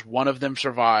 soldiers. 1 of them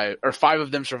survived, or 5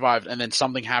 of them survived, and then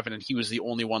something happened, and he was the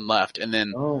only one left. And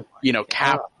then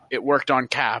Cap. It worked on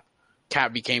Cap.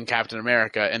 Cap became Captain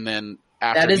America, and then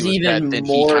after that is he was even dead, then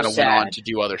more he kind of sad. went on to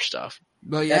do other stuff.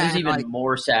 But that is even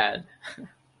more sad.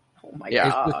 Oh my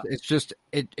god! It's just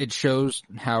it shows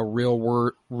how real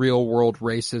world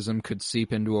racism could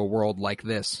seep into a world like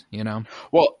this, you know?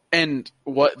 Well, and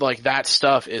what like that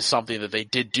stuff is something that they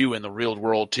did do in the real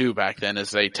world too back then,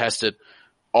 is they tested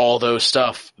all those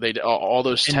stuff. All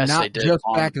those and tests not they did just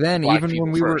on back then. black Even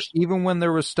when people first. even when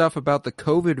there was stuff about the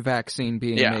COVID vaccine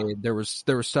being made, there was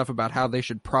stuff about how they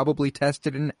should probably test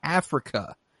it in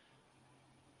Africa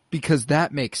because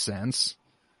that makes sense.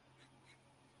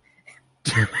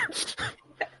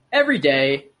 Every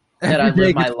day that I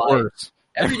live my life,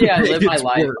 every day I live my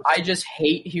life, I just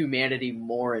hate humanity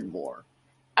more and more.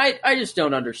 I just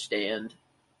don't understand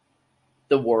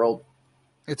the world.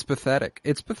 It's pathetic.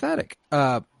 It's pathetic.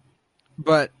 But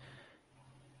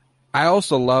I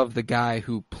also love the guy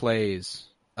who plays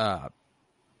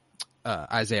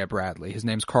Isaiah Bradley. His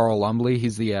name's Carl Lumbly.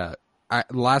 He's the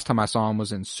last time I saw him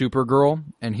was in Supergirl,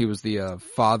 and he was the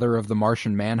father of the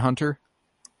Martian Manhunter.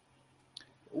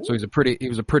 So he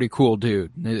was a pretty cool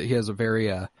dude. He has a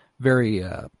very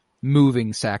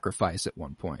moving sacrifice at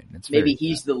one point. Maybe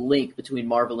he's the link between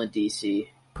Marvel and DC.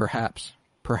 Perhaps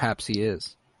he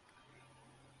is.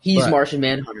 He's Martian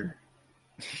Manhunter.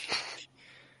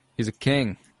 He's a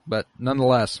king, but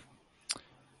nonetheless,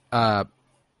 I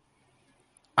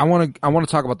want to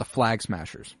talk about the Flag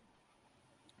Smashers.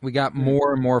 We got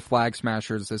more and more Flag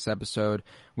Smashers this episode.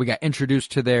 We got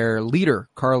introduced to their leader,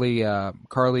 Carly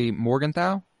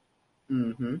Morgenthau.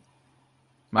 Mm-hmm. Am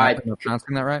I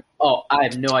pronouncing that right? Oh, I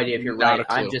have no idea if you're right.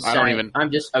 I'm just saying.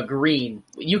 I'm just agreeing.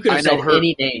 You could have said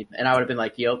any name, and I would have been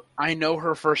like, "Yep." I know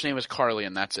her first name is Carly,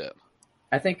 and that's it.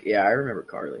 I think, I remember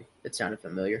Carly. It sounded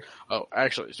familiar. Oh,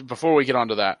 actually, so before we get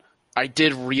onto that, I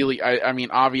did really. I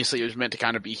mean, obviously, it was meant to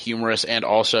kind of be humorous and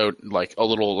also like a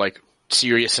little like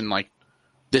serious and like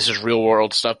this is real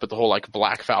world stuff, but the whole like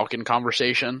Black Falcon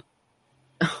conversation.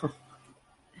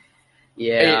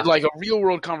 Yeah. Like a real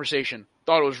world conversation.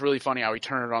 Thought it was really funny how he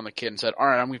turned it on the kid and said, "All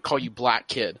right, I'm going to call you Black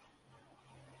Kid."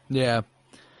 Yeah.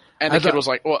 And the kid was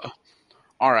like, "Well,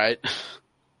 all right."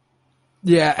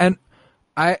 Yeah, and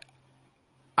I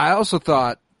also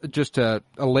thought just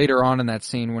later on in that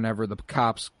scene, whenever the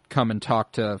cops come and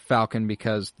talk to Falcon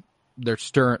because they're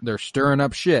stirring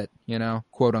up shit, you know,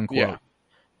 quote unquote.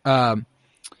 Yeah.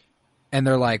 And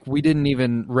they're like, "We didn't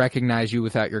even recognize you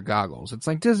without your goggles." It's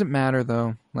like, does it matter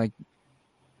though? Like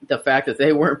the fact that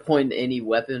they weren't pointing any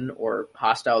weapon or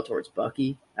hostile towards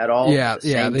Bucky at all. Yeah, at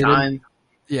the same time.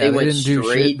 They didn't do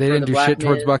shit. They didn't do shit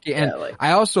towards Bucky, and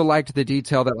I also liked the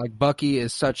detail that like Bucky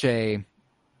is such a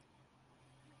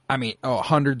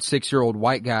 106-year-old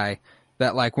white guy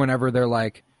that like whenever they're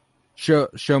like, show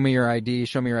me your ID,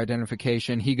 show me your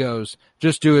identification, he goes,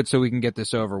 "Just do it so we can get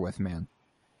this over with, man."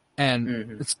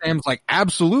 And Sam's like,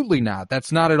 "Absolutely not.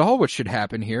 That's not at all what should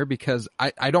happen here because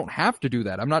I don't have to do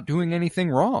that. I'm not doing anything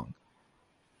wrong."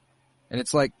 And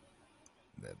it's like,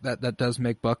 that does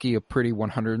make Bucky a pretty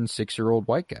 106-year-old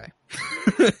white guy.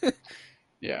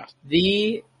 Yeah.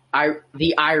 The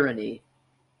irony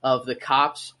of the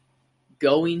cops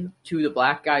going to the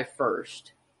black guy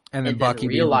first. And then Bucky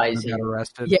realizing got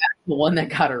arrested. Yeah, the one that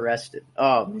got arrested.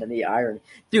 Oh man, the irony.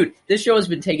 Dude, this show has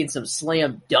been taking some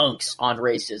slam dunks on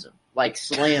racism. Like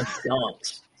slam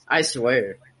dunks. I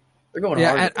swear. They're going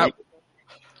hard.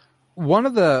 One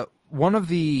of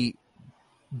the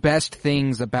best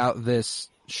things about this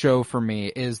show for me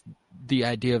is the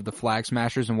idea of the Flag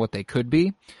Smashers and what they could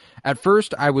be. At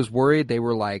first I was worried they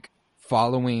were like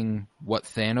following what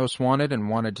Thanos wanted and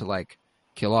wanted to like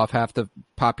kill off half the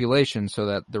population so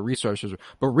that the resources,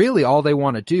 but really all they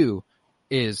want to do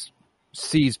is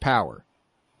seize power,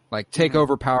 like take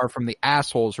over power from the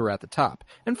assholes who are at the top.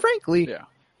 And frankly,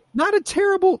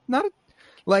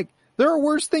 like there are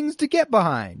worse things to get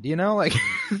behind, you know, like,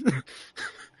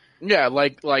 yeah,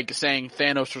 like saying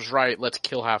Thanos was right. Let's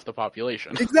kill half the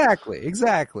population. Exactly.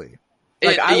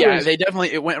 They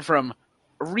definitely, it went from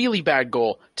a really bad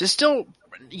goal to still,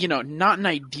 you know, not an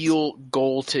ideal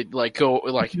goal to like go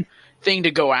like thing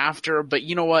to go after, but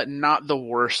you know what? Not the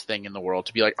worst thing in the world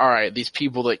to be like, all right, these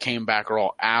people that came back are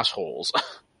all assholes.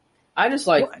 I just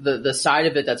like the side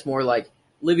of it that's more like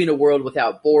living a world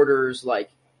without borders, like,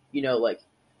 you know, like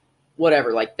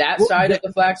whatever, like that side of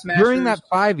the Flag Smashers. During that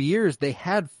 5 years, they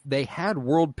had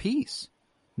world peace.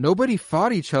 nobody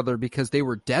fought each other because they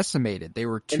were decimated. They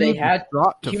were too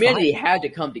distraught to humanity fight. had to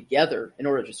come together in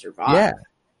order to survive. Yeah.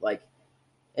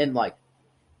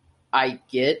 I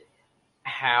get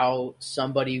how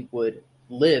somebody would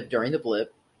live during the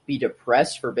blip, be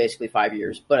depressed for basically 5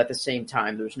 years, but at the same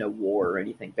time, there's no war or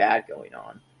anything bad going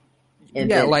on. And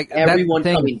yeah, then like everyone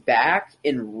coming back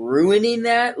and ruining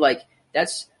that,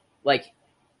 that's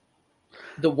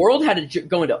the world had to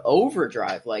go into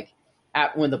overdrive,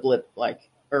 when the blip,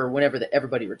 or whenever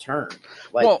everybody returned.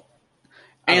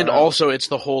 Also it's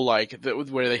the whole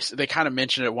where they kind of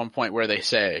mention it at one point where they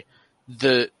say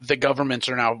the governments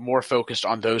are now more focused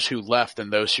on those who left than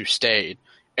those who stayed,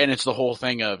 and it's the whole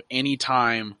thing of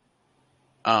anytime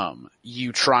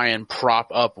you try and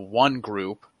prop up one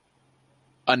group,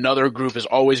 another group is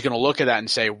always going to look at that and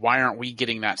say, why aren't we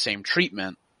getting that same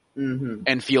treatment? Mm-hmm.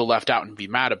 And feel left out and be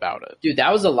mad about it. Dude,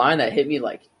 that was a line that hit me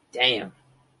damn.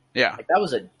 Yeah. That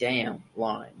was a damn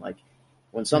line.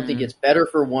 When something gets better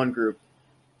for one group,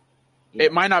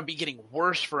 it might not be getting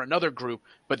worse for another group,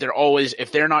 but they're always,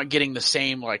 if they're not getting the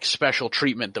same special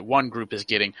treatment that one group is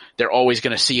getting, they're always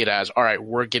going to see it as, all right,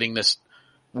 we're not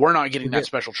getting that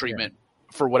special treatment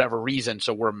for whatever reason,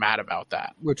 so we're mad about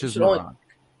that. Which is wrong.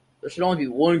 There should only be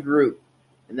one group,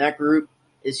 and that group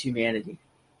is humanity.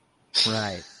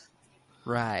 Right.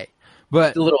 Right.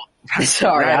 But a little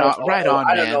sorry, right I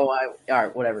on, don't know why. All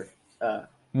right, whatever.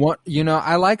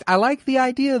 I like the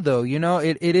idea though.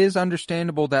 It is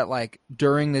understandable that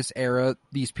during this era,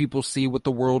 these people see what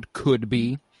the world could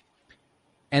be,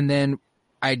 and then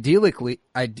idyllically,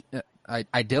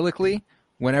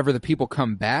 whenever the people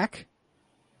come back,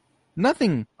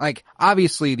 nothing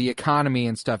obviously the economy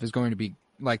and stuff is going to be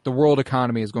the world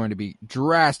economy is going to be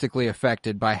drastically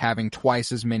affected by having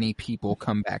twice as many people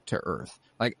come back to Earth.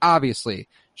 Obviously,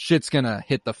 shit's gonna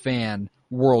hit the fan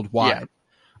worldwide. Yeah.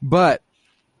 But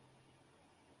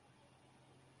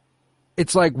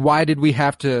it's why did we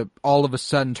have to all of a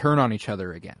sudden turn on each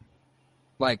other again?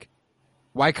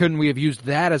 Why couldn't we have used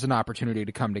that as an opportunity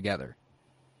to come together?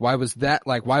 Why was that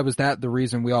the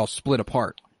reason we all split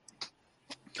apart?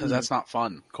 Because that's not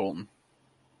fun, Colton.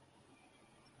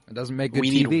 It doesn't make good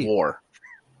TV. We need war.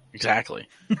 Exactly.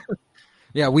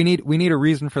 Yeah, we need a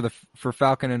reason for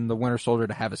Falcon and the Winter Soldier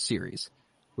to have a series.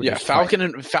 Yeah, Falcon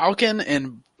and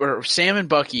Sam and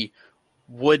Bucky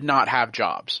would not have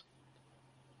jobs.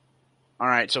 All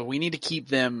right, so we need to keep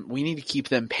them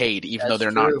paid, even though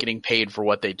they're not getting paid for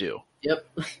what they do. Yep,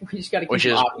 we just got to keep which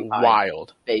them is occupied,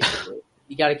 wild. Basically,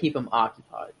 you got to keep them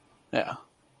occupied. Yeah.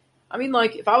 I mean,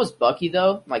 if I was Bucky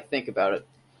though, think about it.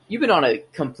 You've been on a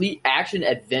complete action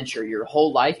adventure your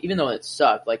whole life, even though it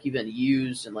sucked. You've been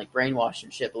used and brainwashed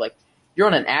and shit. But you're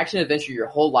on an action adventure your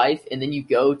whole life, and then you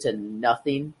go to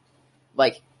nothing.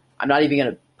 I'm not even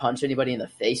gonna punch anybody in the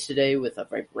face today with a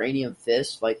vibranium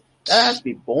fist. That has to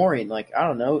be boring. I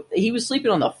don't know. He was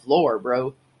sleeping on the floor,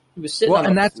 bro. He was sitting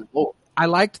on the floor. I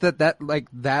liked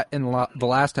that in the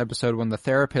last episode when the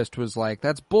therapist was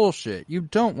that's bullshit. You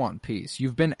don't want peace.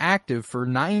 You've been active for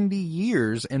 90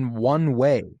 years in one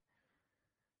way.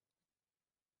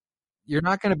 You're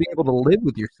not going to be able to live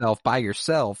with yourself by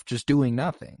yourself just doing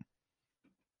nothing.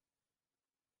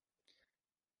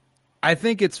 I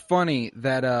think it's funny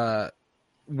that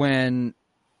when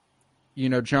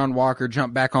John Walker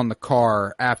jumped back on the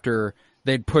car after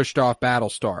they'd pushed off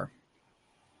Battlestar.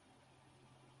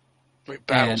 Wait,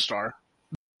 Battlestar?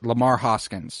 Lamar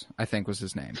Hoskins, I think was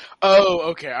his name.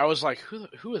 Oh, okay. I was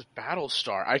who is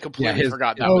Battlestar? I completely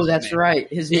forgot that was his name. Right.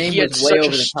 His name was way over the top. He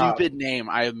had such a stupid name,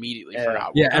 I immediately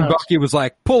forgot. Yeah, and Bucky was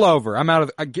pull over. I'm out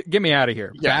of get me out of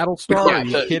here. Yeah. Battlestar? Are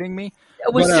you kidding me?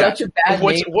 That was such a bad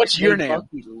name. What's your name?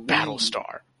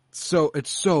 Battlestar. So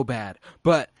it's so bad.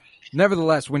 But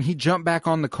nevertheless, when he jumped back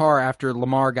on the car after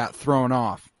Lamar got thrown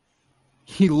off,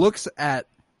 he looks at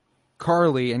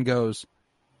Carly and goes,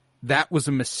 "That was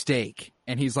a mistake."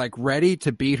 And he's ready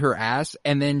to beat her ass,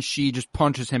 and then she just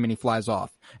punches him and he flies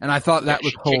off. And I thought that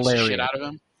was hilarious. Shit out of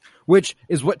him. Which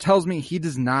is what tells me he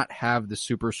does not have the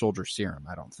super soldier serum,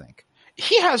 I don't think.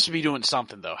 He has to be doing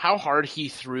something though. How hard he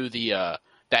threw the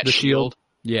shield.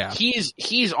 Yeah.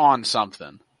 He's on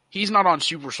something. He's not on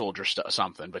super soldier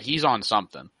something, but he's on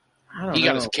something. He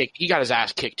got his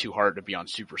ass kicked too hard to be on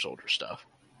super soldier stuff.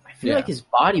 I feel like his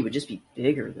body would just be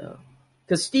bigger though.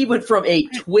 Because Steve went from a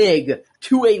twig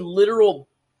to a literal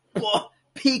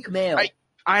peak male.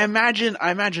 I imagine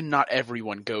not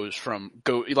everyone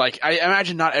I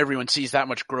imagine not everyone sees that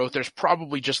much growth. There's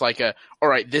probably just all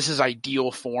right, this is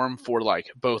ideal form for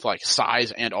both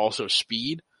size and also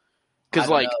speed. Because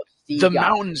the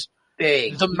mountain's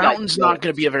big. The mountain's not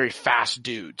going to be a very fast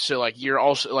dude. So you're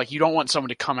also you don't want someone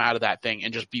to come out of that thing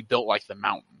and just be built like the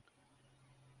mountain.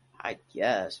 I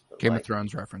guess. But Game of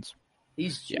Thrones reference.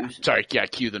 He's juicing. Yeah. Sorry,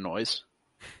 cue the noise.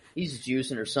 He's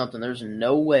juicing or something. There's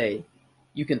no way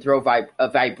you can throw a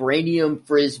vibranium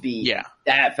frisbee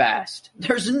that fast.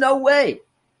 There's no way.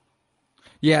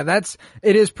 Yeah,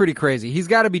 it is pretty crazy. He's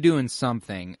got to be doing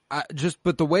something.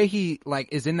 But the way he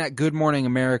is in that Good Morning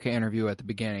America interview at the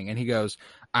beginning, and he goes,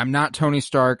 "I'm not Tony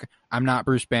Stark. I'm not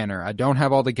Bruce Banner. I don't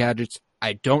have all the gadgets.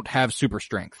 I don't have super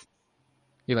strength."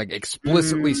 He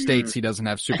explicitly states he doesn't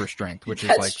have super strength, which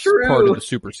is true. Part of the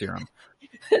super serum.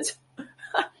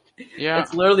 Yeah,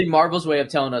 it's literally Marvel's way of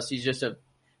telling us he's just a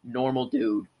normal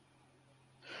dude.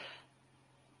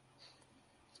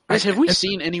 Guys, have we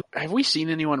seen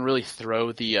anyone really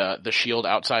throw the shield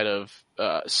outside of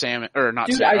Sam or not?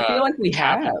 Dude, Sam, I feel like we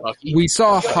Cap have. We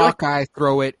saw Hawkeye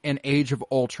throw it in Age of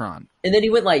Ultron, and then he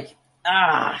went he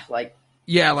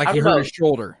hurt his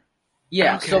shoulder.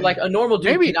 Yeah, okay. So a normal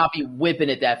dude cannot be whipping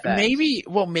it that fast.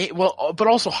 But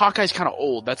also Hawkeye's kind of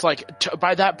old. That's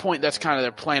by that point, that's kind of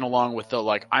they're playing along with the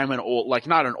I'm an old,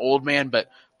 not an old man, but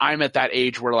I'm at that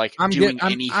age where physical I'm in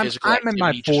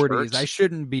my 40s. just I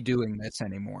shouldn't be doing this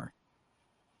anymore.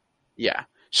 Yeah.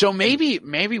 So maybe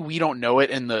we don't know it,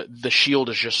 and the shield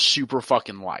is just super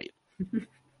fucking light.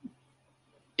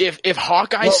 If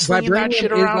Hawkeye's slinging that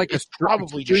shit around, it's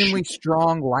probably extremely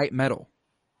strong light metal.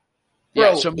 Bro,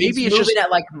 yeah, so maybe it's just at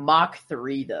Mach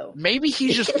 3 though. Maybe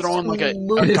he's just throwing a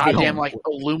goddamn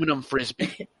aluminum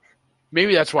frisbee.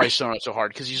 Maybe that's why he's throwing it so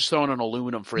hard, because he's just throwing an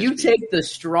aluminum frisbee. You take the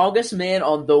strongest man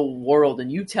on the world and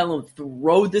you tell him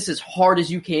throw this as hard as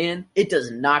you can. It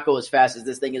does not go as fast as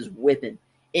this thing is whipping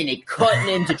and it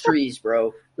cutting into trees,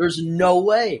 bro. There's no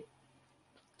way.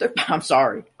 I'm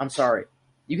sorry.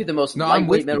 You get the most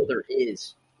lightweight metal there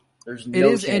is. There's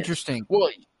no chance. Interesting. Well,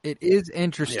 it is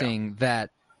interesting that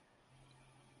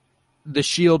the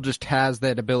shield just has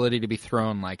that ability to be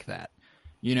thrown like that,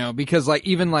 because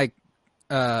even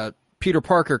Peter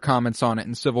Parker comments on it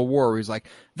in Civil War, where he's like,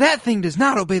 "That thing does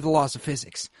not obey the laws of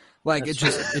physics." It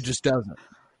just doesn't.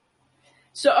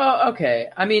 So okay,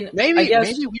 I mean, maybe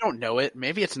we don't know it.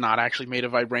 Maybe it's not actually made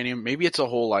of vibranium. Maybe it's a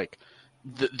whole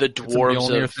the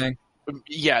dwarves of thing.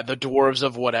 Yeah, the dwarves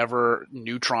of whatever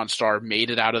neutron star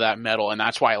made it out of that metal, and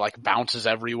that's why it bounces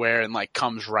everywhere and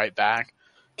comes right back.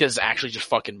 Because it's actually just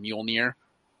fucking Mjolnir,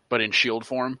 but in shield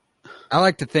form. I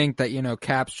like to think that,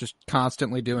 Cap's just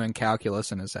constantly doing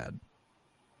calculus in his head.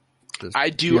 I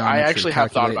do. I actually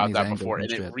have thought about that before,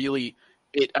 and it really,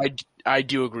 I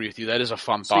do agree with you. That is a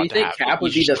fun thought to have. Cap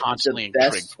would be the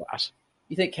best class.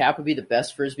 You think Cap would be the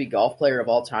best frisbee golf player of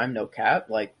all time? No cap.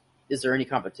 Is there any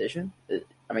competition?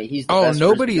 I mean, he's the best.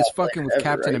 Nobody is fucking with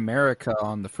Captain America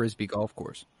on the frisbee golf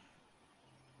course.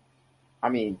 I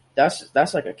mean,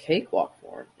 that's like a cakewalk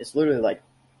for him. It's literally like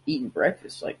eating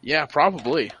breakfast. Yeah,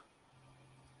 probably.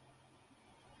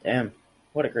 Damn,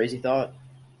 what a crazy thought.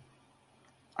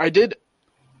 I did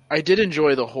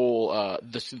enjoy the whole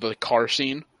the car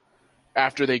scene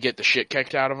after they get the shit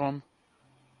kicked out of them.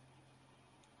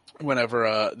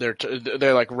 Whenever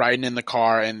they're riding in the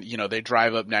car and they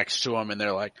drive up next to him and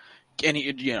they're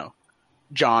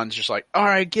John's just all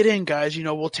right, get in, guys.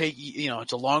 We'll take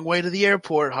it's a long way to the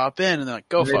airport. Hop in, and they're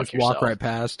go fuck yourself. Walk right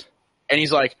past. And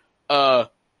he's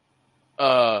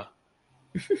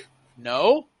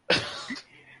no.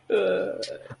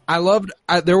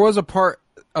 There was a part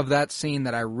of that scene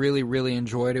that I really, really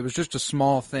enjoyed. It was just a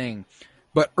small thing,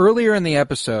 but earlier in the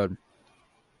episode,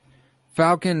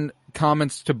 Falcon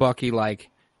comments to Bucky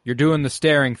 "You're doing the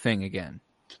staring thing again,"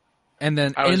 and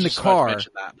then in the car,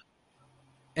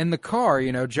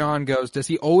 John goes, "Does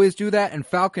he always do that?" And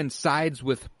Falcon sides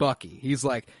with Bucky. He's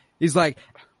like,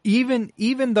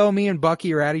 even though me and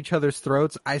Bucky are at each other's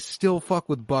throats, I still fuck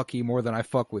with Bucky more than I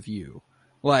fuck with you.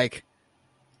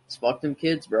 It's fuck them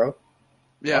kids, bro.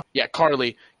 Yeah.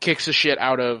 Carly kicks the shit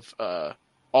out of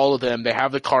all of them. They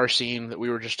have the car scene that we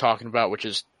were just talking about, which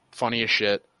is funny as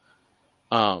shit.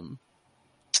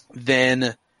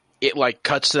 Then it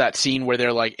cuts to that scene where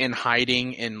they're in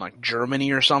hiding in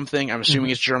Germany or something. I'm assuming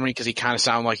it's Germany because he kind of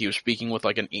sounded like he was speaking with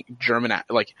an German,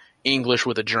 English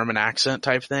with a German accent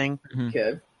type thing.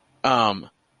 Okay.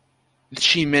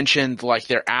 She mentioned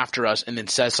they're after us and then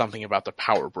says something about the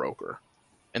power broker,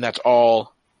 and that's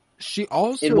all. She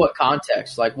also in what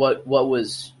context? What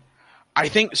was? I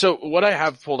think so. What I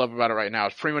have pulled up about it right now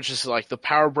is pretty much just the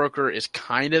power broker is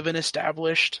kind of an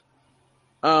established,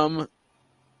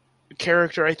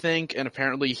 character, I think, and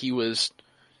apparently he was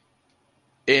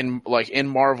in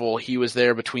Marvel, he was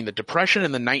there between the Depression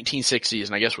and the 1960s,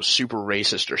 and I guess was super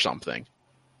racist or something.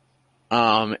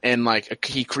 And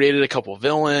he created a couple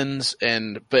villains,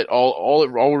 but all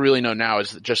we really know now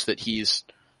is just that he's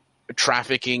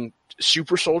trafficking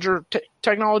super soldier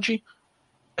technology.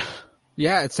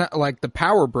 Yeah, it's not like the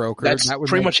power broker. That's that would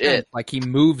pretty make much sense. it. Like he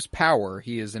moves power.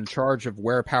 He is in charge of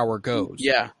where power goes.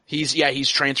 Yeah, he's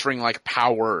transferring like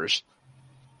powers.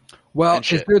 Well, and is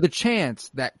shit. there the chance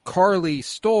that Carly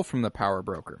stole from the power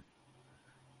broker?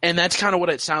 And that's kind of what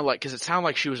it sounded like, because it sounded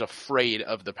like she was afraid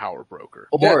of the power broker.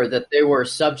 Or that they were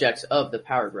subjects of the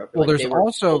power broker. Well, Like, there's they were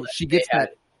also told she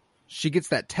gets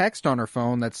that text on her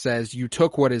phone that says, "You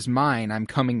took what is mine. I'm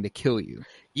coming to kill you."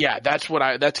 Yeah, that's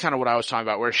kind of what I was talking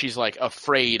about, where she's like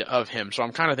afraid of him. So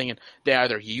I'm kind of thinking they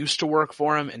either used to work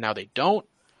for him and now they don't,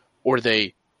 or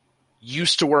they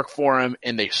used to work for him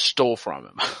and they stole from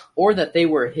him. Or that they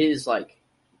were his, like...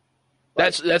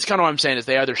 That's kind of what I'm saying, is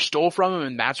they either stole from him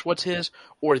and that's what's his,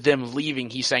 or them leaving,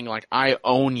 he's saying like, I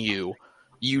own you.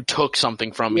 You took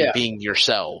something from me, being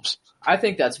yourselves. I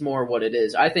think that's more what it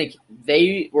is. I think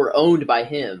they were owned by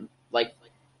him. Like,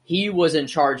 he was in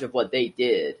charge of what they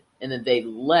did, and then they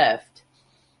left,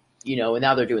 and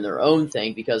now they're doing their own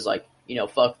thing because, like,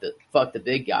 fuck the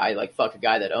big guy, like, fuck a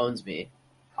guy that owns me.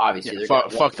 Obviously, they're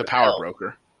fuck the power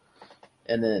broker.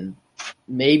 And then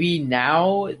maybe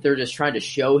now they're just trying to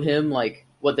show him, like,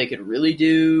 what they could really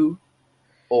do.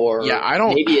 Or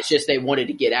maybe it's just they wanted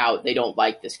to get out. They don't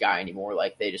like this guy anymore.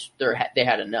 Like, they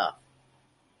had enough.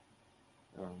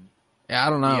 Yeah, I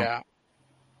don't know. Yeah.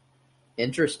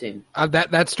 Interesting.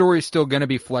 That story's still going to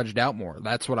be fledged out more.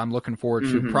 That's what I'm looking forward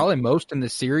to. Probably most in the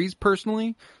series,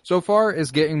 personally, so far,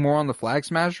 is getting more on the Flag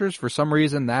Smashers. For some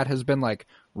reason, that has been like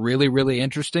really, really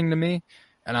interesting to me,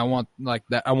 and I want like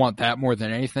that. I want that more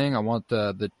than anything. I want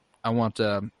what's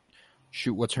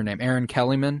her name? Erin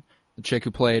Kellyman, the chick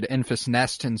who played Enfys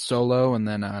Nest in Solo, and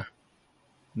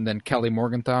then Kelly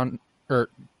Morgenthau.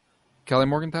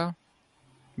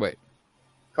 Wait,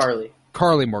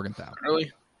 Carly Morgenthau.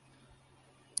 Really?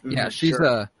 Yeah, she's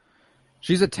a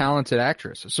talented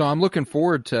actress. So I'm looking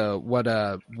forward to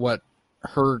what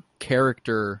her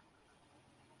character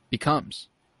becomes.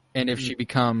 And if she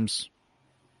becomes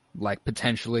like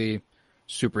potentially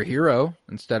superhero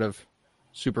instead of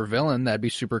supervillain, that'd be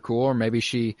super cool. Or maybe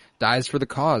she dies for the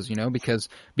cause, because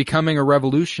becoming a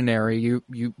revolutionary, you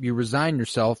resign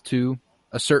yourself to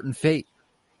a certain fate.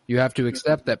 You have to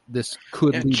accept that this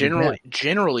could lead to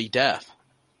generally death.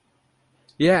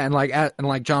 Yeah, and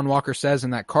like John Walker says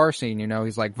in that car scene,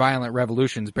 he's like, violent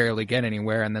revolutions barely get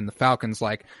anywhere, and then the Falcon's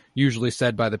like usually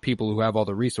said by the people who have all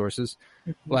the resources.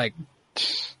 Like,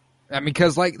 I mean,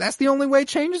 because like that's the only way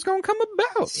change is going to come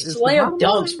about. Slam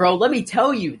dunks, bro. Let me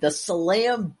tell you, the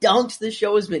slam dunks this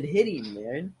show has been hitting,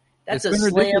 man. That's a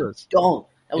slam ridiculous. Dunk.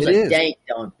 That was a dank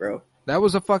dunk, bro. That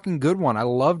was a fucking good one. I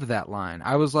loved that line.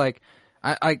 I was like,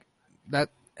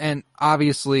 and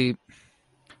obviously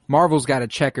Marvel's got a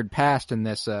checkered past in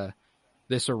this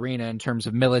arena in terms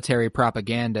of military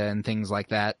propaganda and things like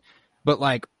that. But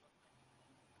like,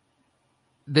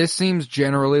 this seems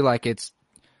generally like it's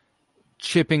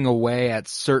chipping away at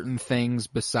certain things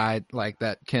beside like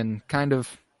that can kind of,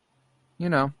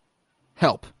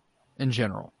 help in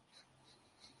general.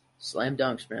 Slam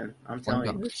dunks, man. I'm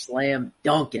telling you, slam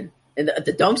dunking. And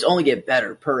the dunks only get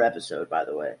better per episode, by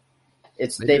the way.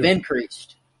 They've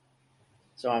increased.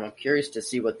 So I'm curious to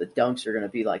see what the dunks are going to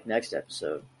be like next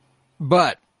episode.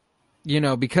 But,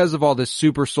 because of all this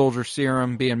super soldier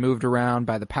serum being moved around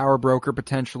by the power broker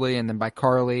potentially, and then by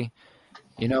Carly,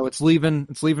 it's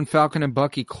leaving Falcon and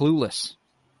Bucky clueless.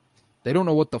 They don't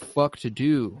know what the fuck to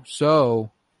do.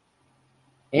 So,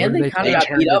 and they kind of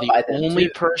got beat up by the only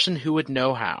person who would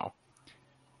know how.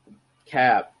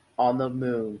 Cap on the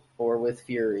moon or with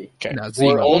Fury. Okay. No,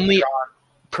 the only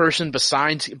person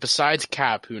besides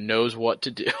Cap who knows what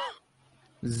to do.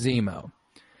 Zemo.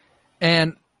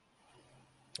 And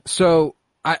so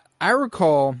I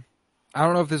recall, I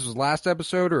don't know if this was last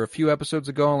episode or a few episodes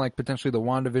ago, like potentially the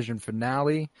WandaVision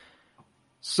finale,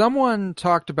 someone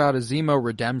talked about a Zemo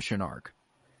redemption arc.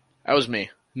 That was me.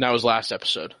 And that was last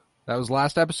episode. That was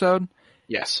last episode?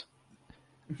 Yes.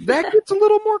 That gets a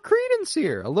little more credence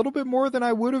here, a little bit more than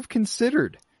I would have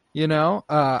considered.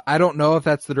 I don't know if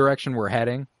that's the direction we're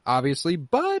heading, obviously,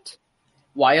 but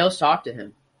why else talk to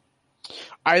him?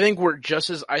 I think we're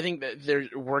going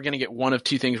to get one of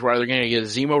two things. We're either going to get a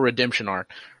Zemo redemption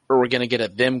arc, or we're going to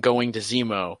get them going to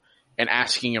Zemo and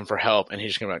asking him for help, and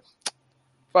he's just going to be like,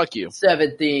 fuck you.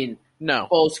 17. No.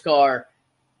 Volscar.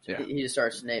 Yeah. He just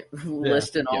starts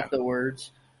listing off the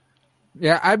words.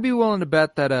 Yeah, I'd be willing to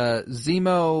bet that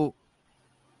Zemo,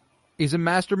 he's a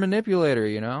master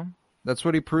manipulator, That's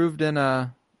what he proved in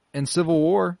Civil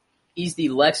War. He's the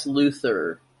Lex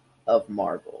Luthor of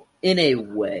Marvel, in a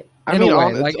way. In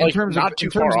terms of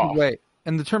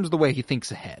the way he thinks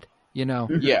ahead. You know,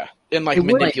 Yeah, and like it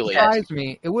manipulate.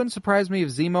 It wouldn't surprise me if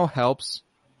Zemo helps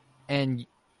and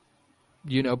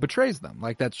betrays them.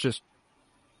 Like that's just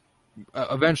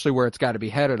eventually where it's got to be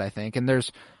headed, I think. And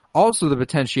there's also the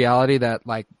potentiality that,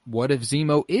 like, what if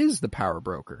Zemo is the power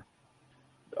broker?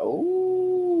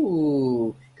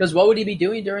 Oh, because what would he be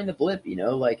doing during the blip?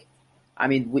 Like, I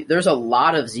mean, there's a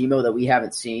lot of Zemo that we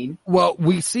haven't seen. Well,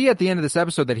 we see at the end of this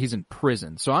episode that he's in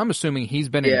prison, so I'm assuming he's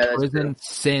been in prison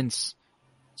since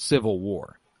Civil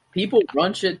War. People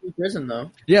run shit through prison,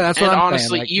 though. Yeah, that's what I'm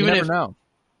honestly, saying. Like,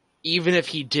 even if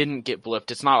he didn't get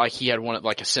blipped, it's not like he had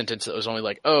a sentence that was only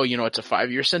like, oh, it's a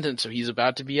 5-year sentence, so he's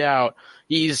about to be out.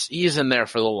 He's in there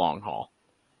for the long haul.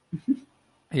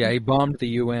 Yeah, he bombed the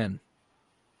UN.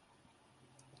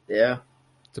 Yeah.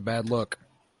 It's a bad look.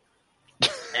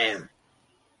 Damn.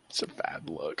 It's a bad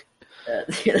look.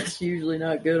 That's usually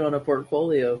not good on a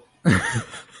portfolio.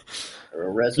 Or a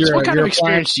resume. So what kind of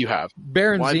experience do you have?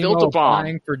 Baron Zemo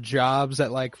applying for jobs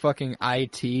at like fucking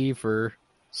IT for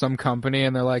some company,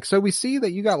 and they're like, so we see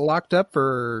that you got locked up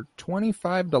for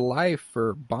 25 to life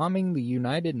for bombing the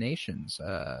United Nations.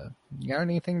 You got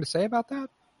anything to say about that?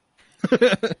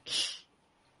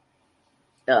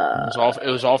 It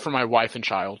was all for my wife and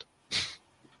child.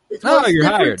 You're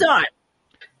hired.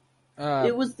 Time.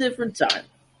 It was different time.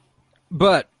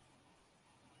 But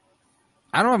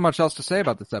I don't have much else to say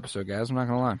about this episode, guys. I'm not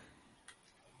going to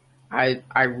lie.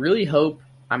 I really hope,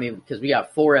 because we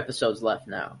got 4 episodes left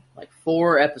now. Like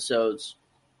 4 episodes.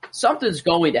 Something's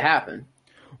going to happen.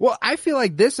 Well, I feel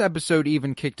like this episode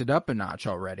even kicked it up a notch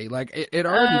already. Like it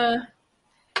already.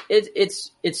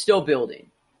 It's still building.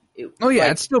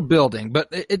 It's still building, but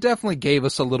it definitely gave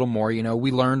us a little more.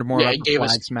 We learned more about the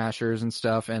Flag Smashers and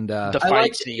stuff, and the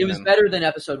fight scene. It was better than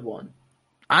episode 1.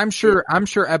 I'm sure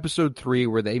episode 3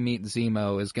 where they meet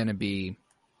Zemo is going to be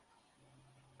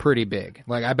pretty big.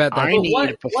 Like I bet that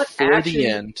the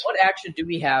end. What action do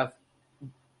we have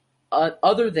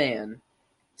other than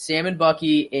Sam and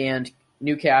Bucky and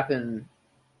New Cap and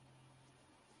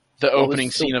the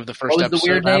opening scene of the first episode? The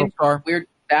weird name? Weird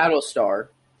Battlestar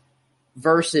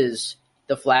versus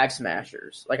the Flag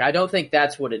Smashers. Like I don't think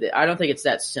that's what it is. I don't think it's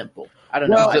that simple. I don't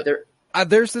know.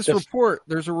 There's this report.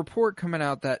 There's a report coming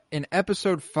out that in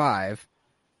episode 5,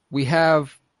 we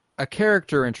have a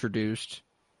character introduced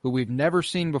who we've never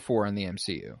seen before in the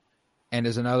MCU, and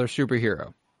is another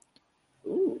superhero.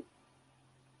 Ooh.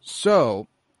 So,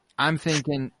 I'm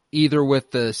thinking either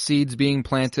with the seeds being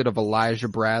planted of Elijah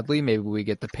Bradley, maybe we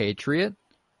get the Patriot.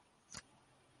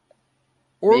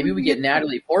 Or maybe we get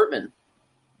Natalie Portman.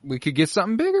 We could get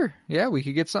something bigger. Yeah, we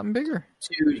could get something bigger.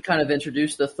 To kind of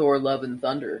introduce the Thor Love and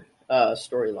Thunder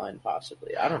storyline,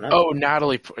 possibly. I don't know. Oh,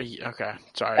 Natalie. Okay,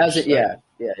 sorry. Yeah.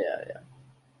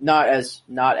 Not as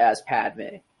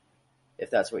Padme, if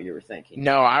that's what you were thinking.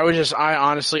 No, I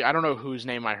honestly, I don't know whose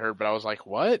name I heard, but I was like,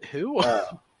 what? Who?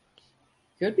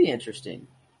 Could be interesting.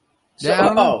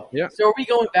 So, yeah. So are we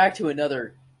going back to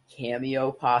another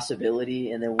cameo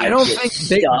possibility? And then I don't think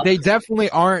they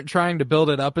definitely aren't trying to build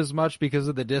it up as much because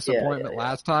of the disappointment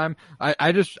last time.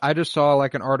 I just saw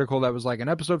like an article that was like in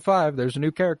episode 5 there's a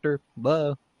new character.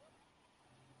 Blah.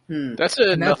 That's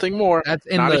nothing more. That's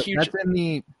in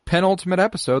the penultimate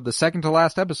episode, the second to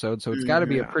last episode, so it's got to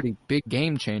be a pretty big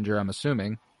game changer, I'm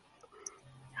assuming.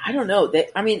 I don't know.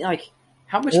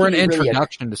 How much? Or an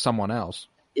introduction to someone else.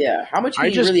 Yeah, how much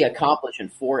can you really accomplish in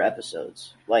 4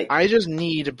 episodes? I just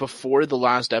need, before the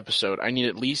last episode, I need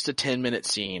at least a 10-minute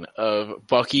scene of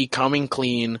Bucky coming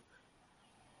clean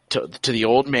to the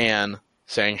old man,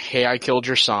 saying, "Hey, I killed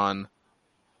your son,"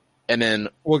 and then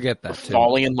we'll get that too.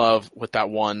 Falling in love with that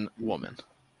one woman.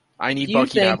 I need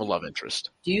Bucky to have a love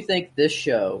interest. Do you think this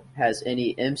show has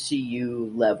any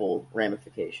MCU level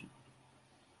ramification?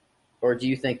 Or do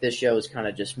you think this show is kind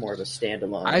of just more of a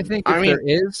standalone? I think there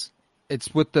is,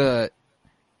 it's with the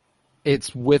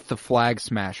Flag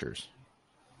Smashers.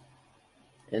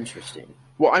 Interesting.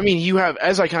 Well, you have,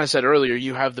 as I kind of said earlier,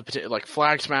 you have the like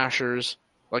Flag Smashers,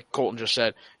 like Colton just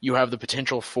said. You have the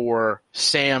potential for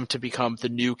Sam to become the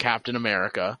new Captain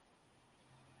America,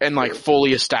 and like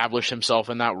fully establish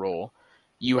himself in that role.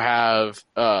 You have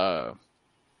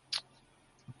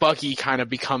Bucky kind of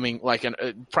becoming like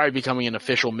probably becoming an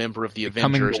official member of the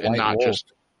Avengers, and not just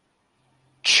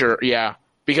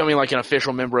becoming like an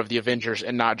official member of the Avengers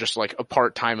and not just like a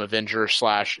part-time Avenger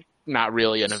 / not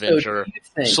really an Avenger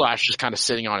 / just kind of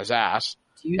sitting on his ass.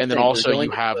 And then also you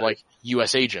have like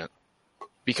U.S. Agent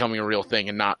becoming a real thing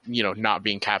and not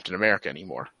being Captain America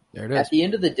anymore. There it is. At the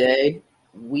end of the day,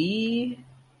 we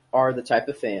are the type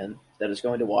of fan that is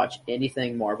going to watch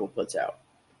anything Marvel puts out.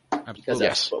 Absolutely. Because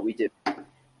that's what we do.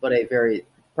 But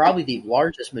probably the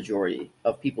largest majority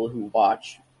of people who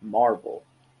watch Marvel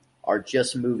are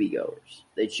just moviegoers.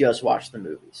 They just watch the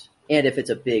movies. And if it's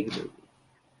a big movie.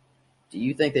 Do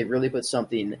you think they really put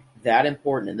something that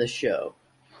important in this show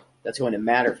that's going to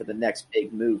matter for the next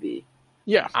big movie?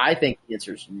 Yeah. I think the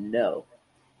answer is no.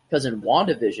 Because in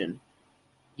WandaVision,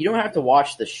 you don't have to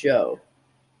watch the show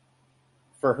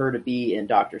for her to be in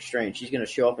Doctor Strange. She's going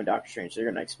to show up in Doctor Strange. They're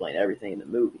going to explain everything in the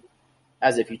movie,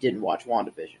 as if you didn't watch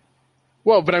WandaVision.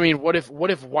 Well, but I mean, what if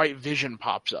White Vision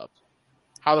pops up?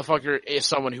 How the fuck is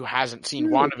someone who hasn't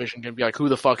seen WandaVision going to be like, who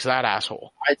the fuck's that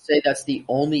asshole? I'd say that's the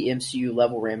only MCU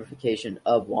level ramification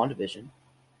of WandaVision.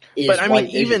 But I mean,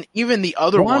 even the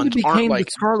other ones aren't like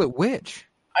the Scarlet Witch.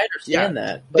 I understand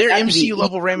that. They're MCU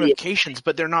level ramifications,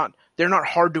 but they're not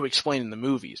hard to explain in the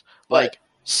movies. Like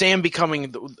Sam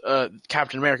becoming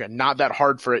Captain America, not that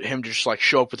hard for him to just like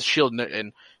show up with a shield,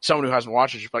 and someone who hasn't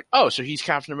watched it just like, oh, so he's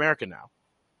Captain America now.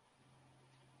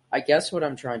 I guess what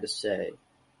I'm trying to say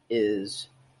is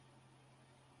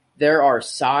there are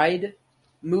side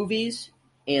movies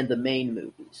and the main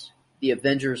movies. The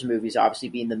Avengers movies obviously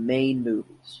being the main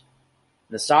movies.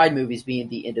 The side movies being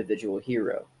the individual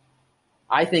hero.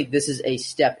 I think this is a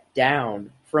step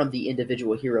down from the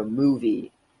individual hero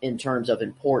movie in terms of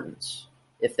importance,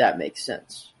 if that makes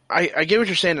sense. I get what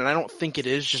you're saying, and I don't think it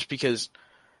is, just because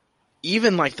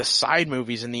even like the side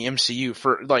movies in the MCU,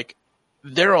 for like,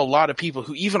 there are a lot of people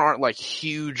who even aren't like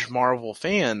huge Marvel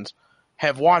fans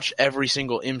have watched every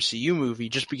single MCU movie,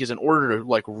 just because in order to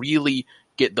like really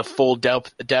get the full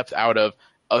depth out of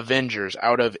Avengers,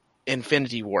 out of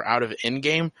Infinity War, out of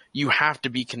Endgame, you have to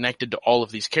be connected to all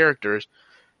of these characters,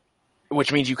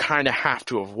 which means you kind of have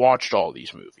to have watched all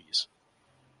these movies.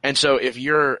 And so I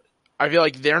feel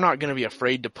like they're not going to be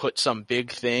afraid to put some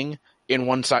big thing in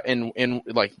one side, in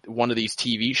like one of these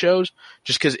TV shows,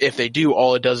 just because if they do,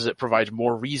 all it does is it provides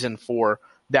more reason for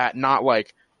that, not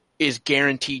like is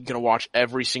guaranteed going to watch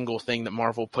every single thing that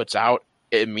Marvel puts out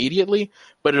immediately,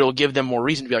 but it'll give them more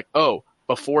reason to be like, oh,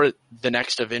 before the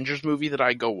next Avengers movie that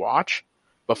I go watch,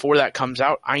 before that comes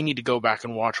out, I need to go back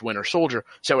and watch Winter Soldier,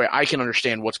 so that way I can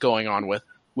understand what's going on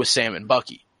with Sam and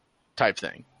Bucky type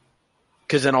thing.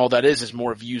 Because then all that is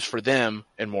more views for them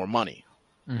and more money.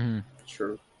 Mm-hmm.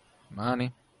 True.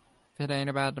 Money. If it ain't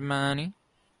about the money.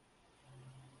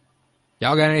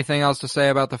 Y'all got anything else to say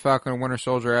about the Falcon and Winter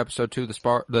Soldier episode 2,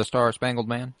 the Star Spangled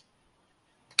Man?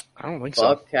 I don't think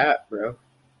so. Fuck Cap, bro.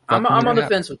 I'm on the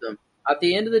fence with him. At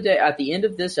the end of the day, at the end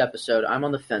of this episode, I'm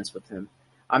on the fence with him.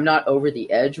 I'm not over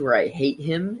the edge where I hate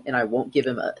him and I won't give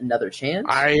him another chance.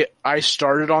 I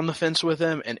started on the fence with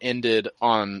him and ended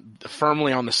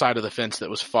firmly on the side of the fence that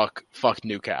was fuck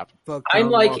New Cap.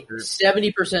 I'm like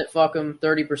 70% fuck him,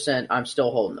 30% I'm still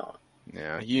holding on.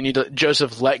 Yeah, you need to,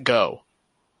 Joseph, let go.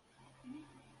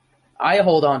 I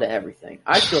hold on to everything.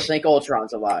 I still think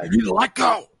Ultron's alive. You need to let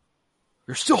go.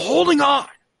 You're still holding on.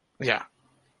 Yeah.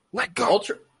 Let go.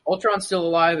 Ultron's still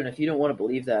alive, and if you don't want to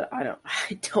believe that, I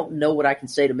don't know what I can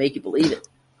say to make you believe it.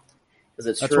 Because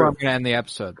it's That's true. where I'm going to end the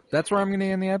episode. That's where I'm going to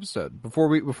end the episode. Before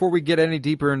we get any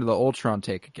deeper into the Ultron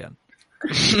take again.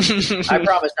 I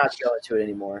promise not to go into it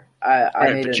anymore.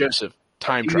 I made Joseph,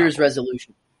 time New travel. Year's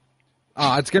resolution.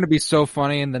 Oh, it's going to be so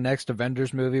funny in the next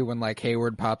Avengers movie when like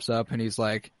Hayward pops up and he's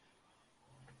like,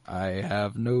 I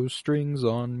have no strings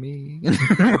on me.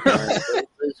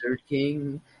 Lizard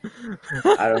King.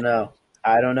 I don't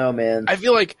know, man. I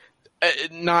feel like,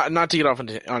 not to get off on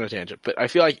a tangent, but I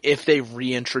feel like if they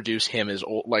reintroduce him as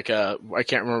old, like I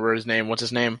can't remember his name. What's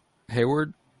his name?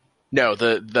 Hayward? No,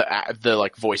 the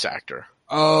like voice actor.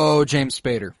 Oh, James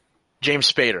Spader. James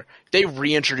Spader. If they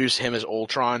reintroduce him as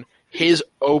Ultron, his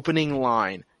opening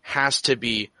line has to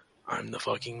be, "I'm the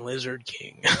fucking Lizard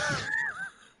King."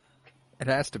 It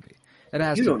has to be.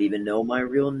 You don't even know my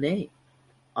real name.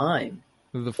 I'm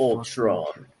the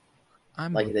Ultron.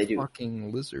 I'm like the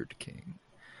fucking Lizard King.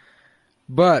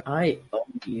 But I own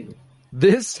you.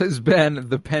 This has been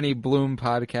the Penny Bloom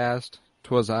podcast.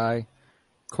 'Twas I,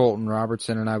 Colton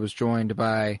Robertson, and I was joined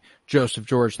by Joseph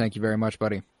George. Thank you very much,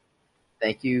 buddy.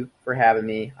 Thank you for having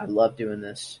me. I love doing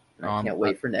this. I can't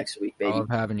wait for next week, baby. I love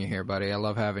having you here, buddy. I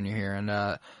love having you here.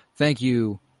 And thank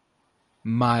you,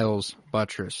 Miles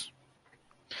Buttress.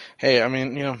 Hey, I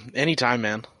mean, anytime,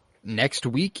 man. Next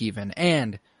week even.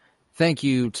 And thank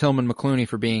you, Tillman McClooney,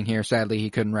 for being here. Sadly, he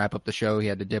couldn't wrap up the show. He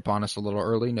had to dip on us a little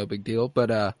early. No big deal.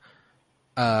 But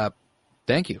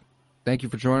thank you. Thank you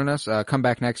for joining us. Come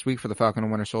back next week for the Falcon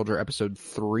and Winter Soldier episode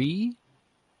 3.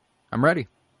 I'm ready.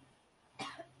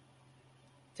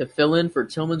 To fill in for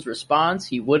Tillman's response,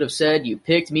 he would have said, "You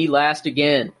picked me last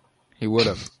again." He would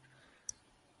have.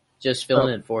 Just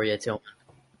filling in for you, Tillman.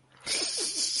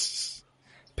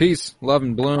 Peace, love,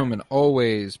 and bloom, and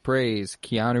always praise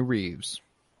Keanu Reeves.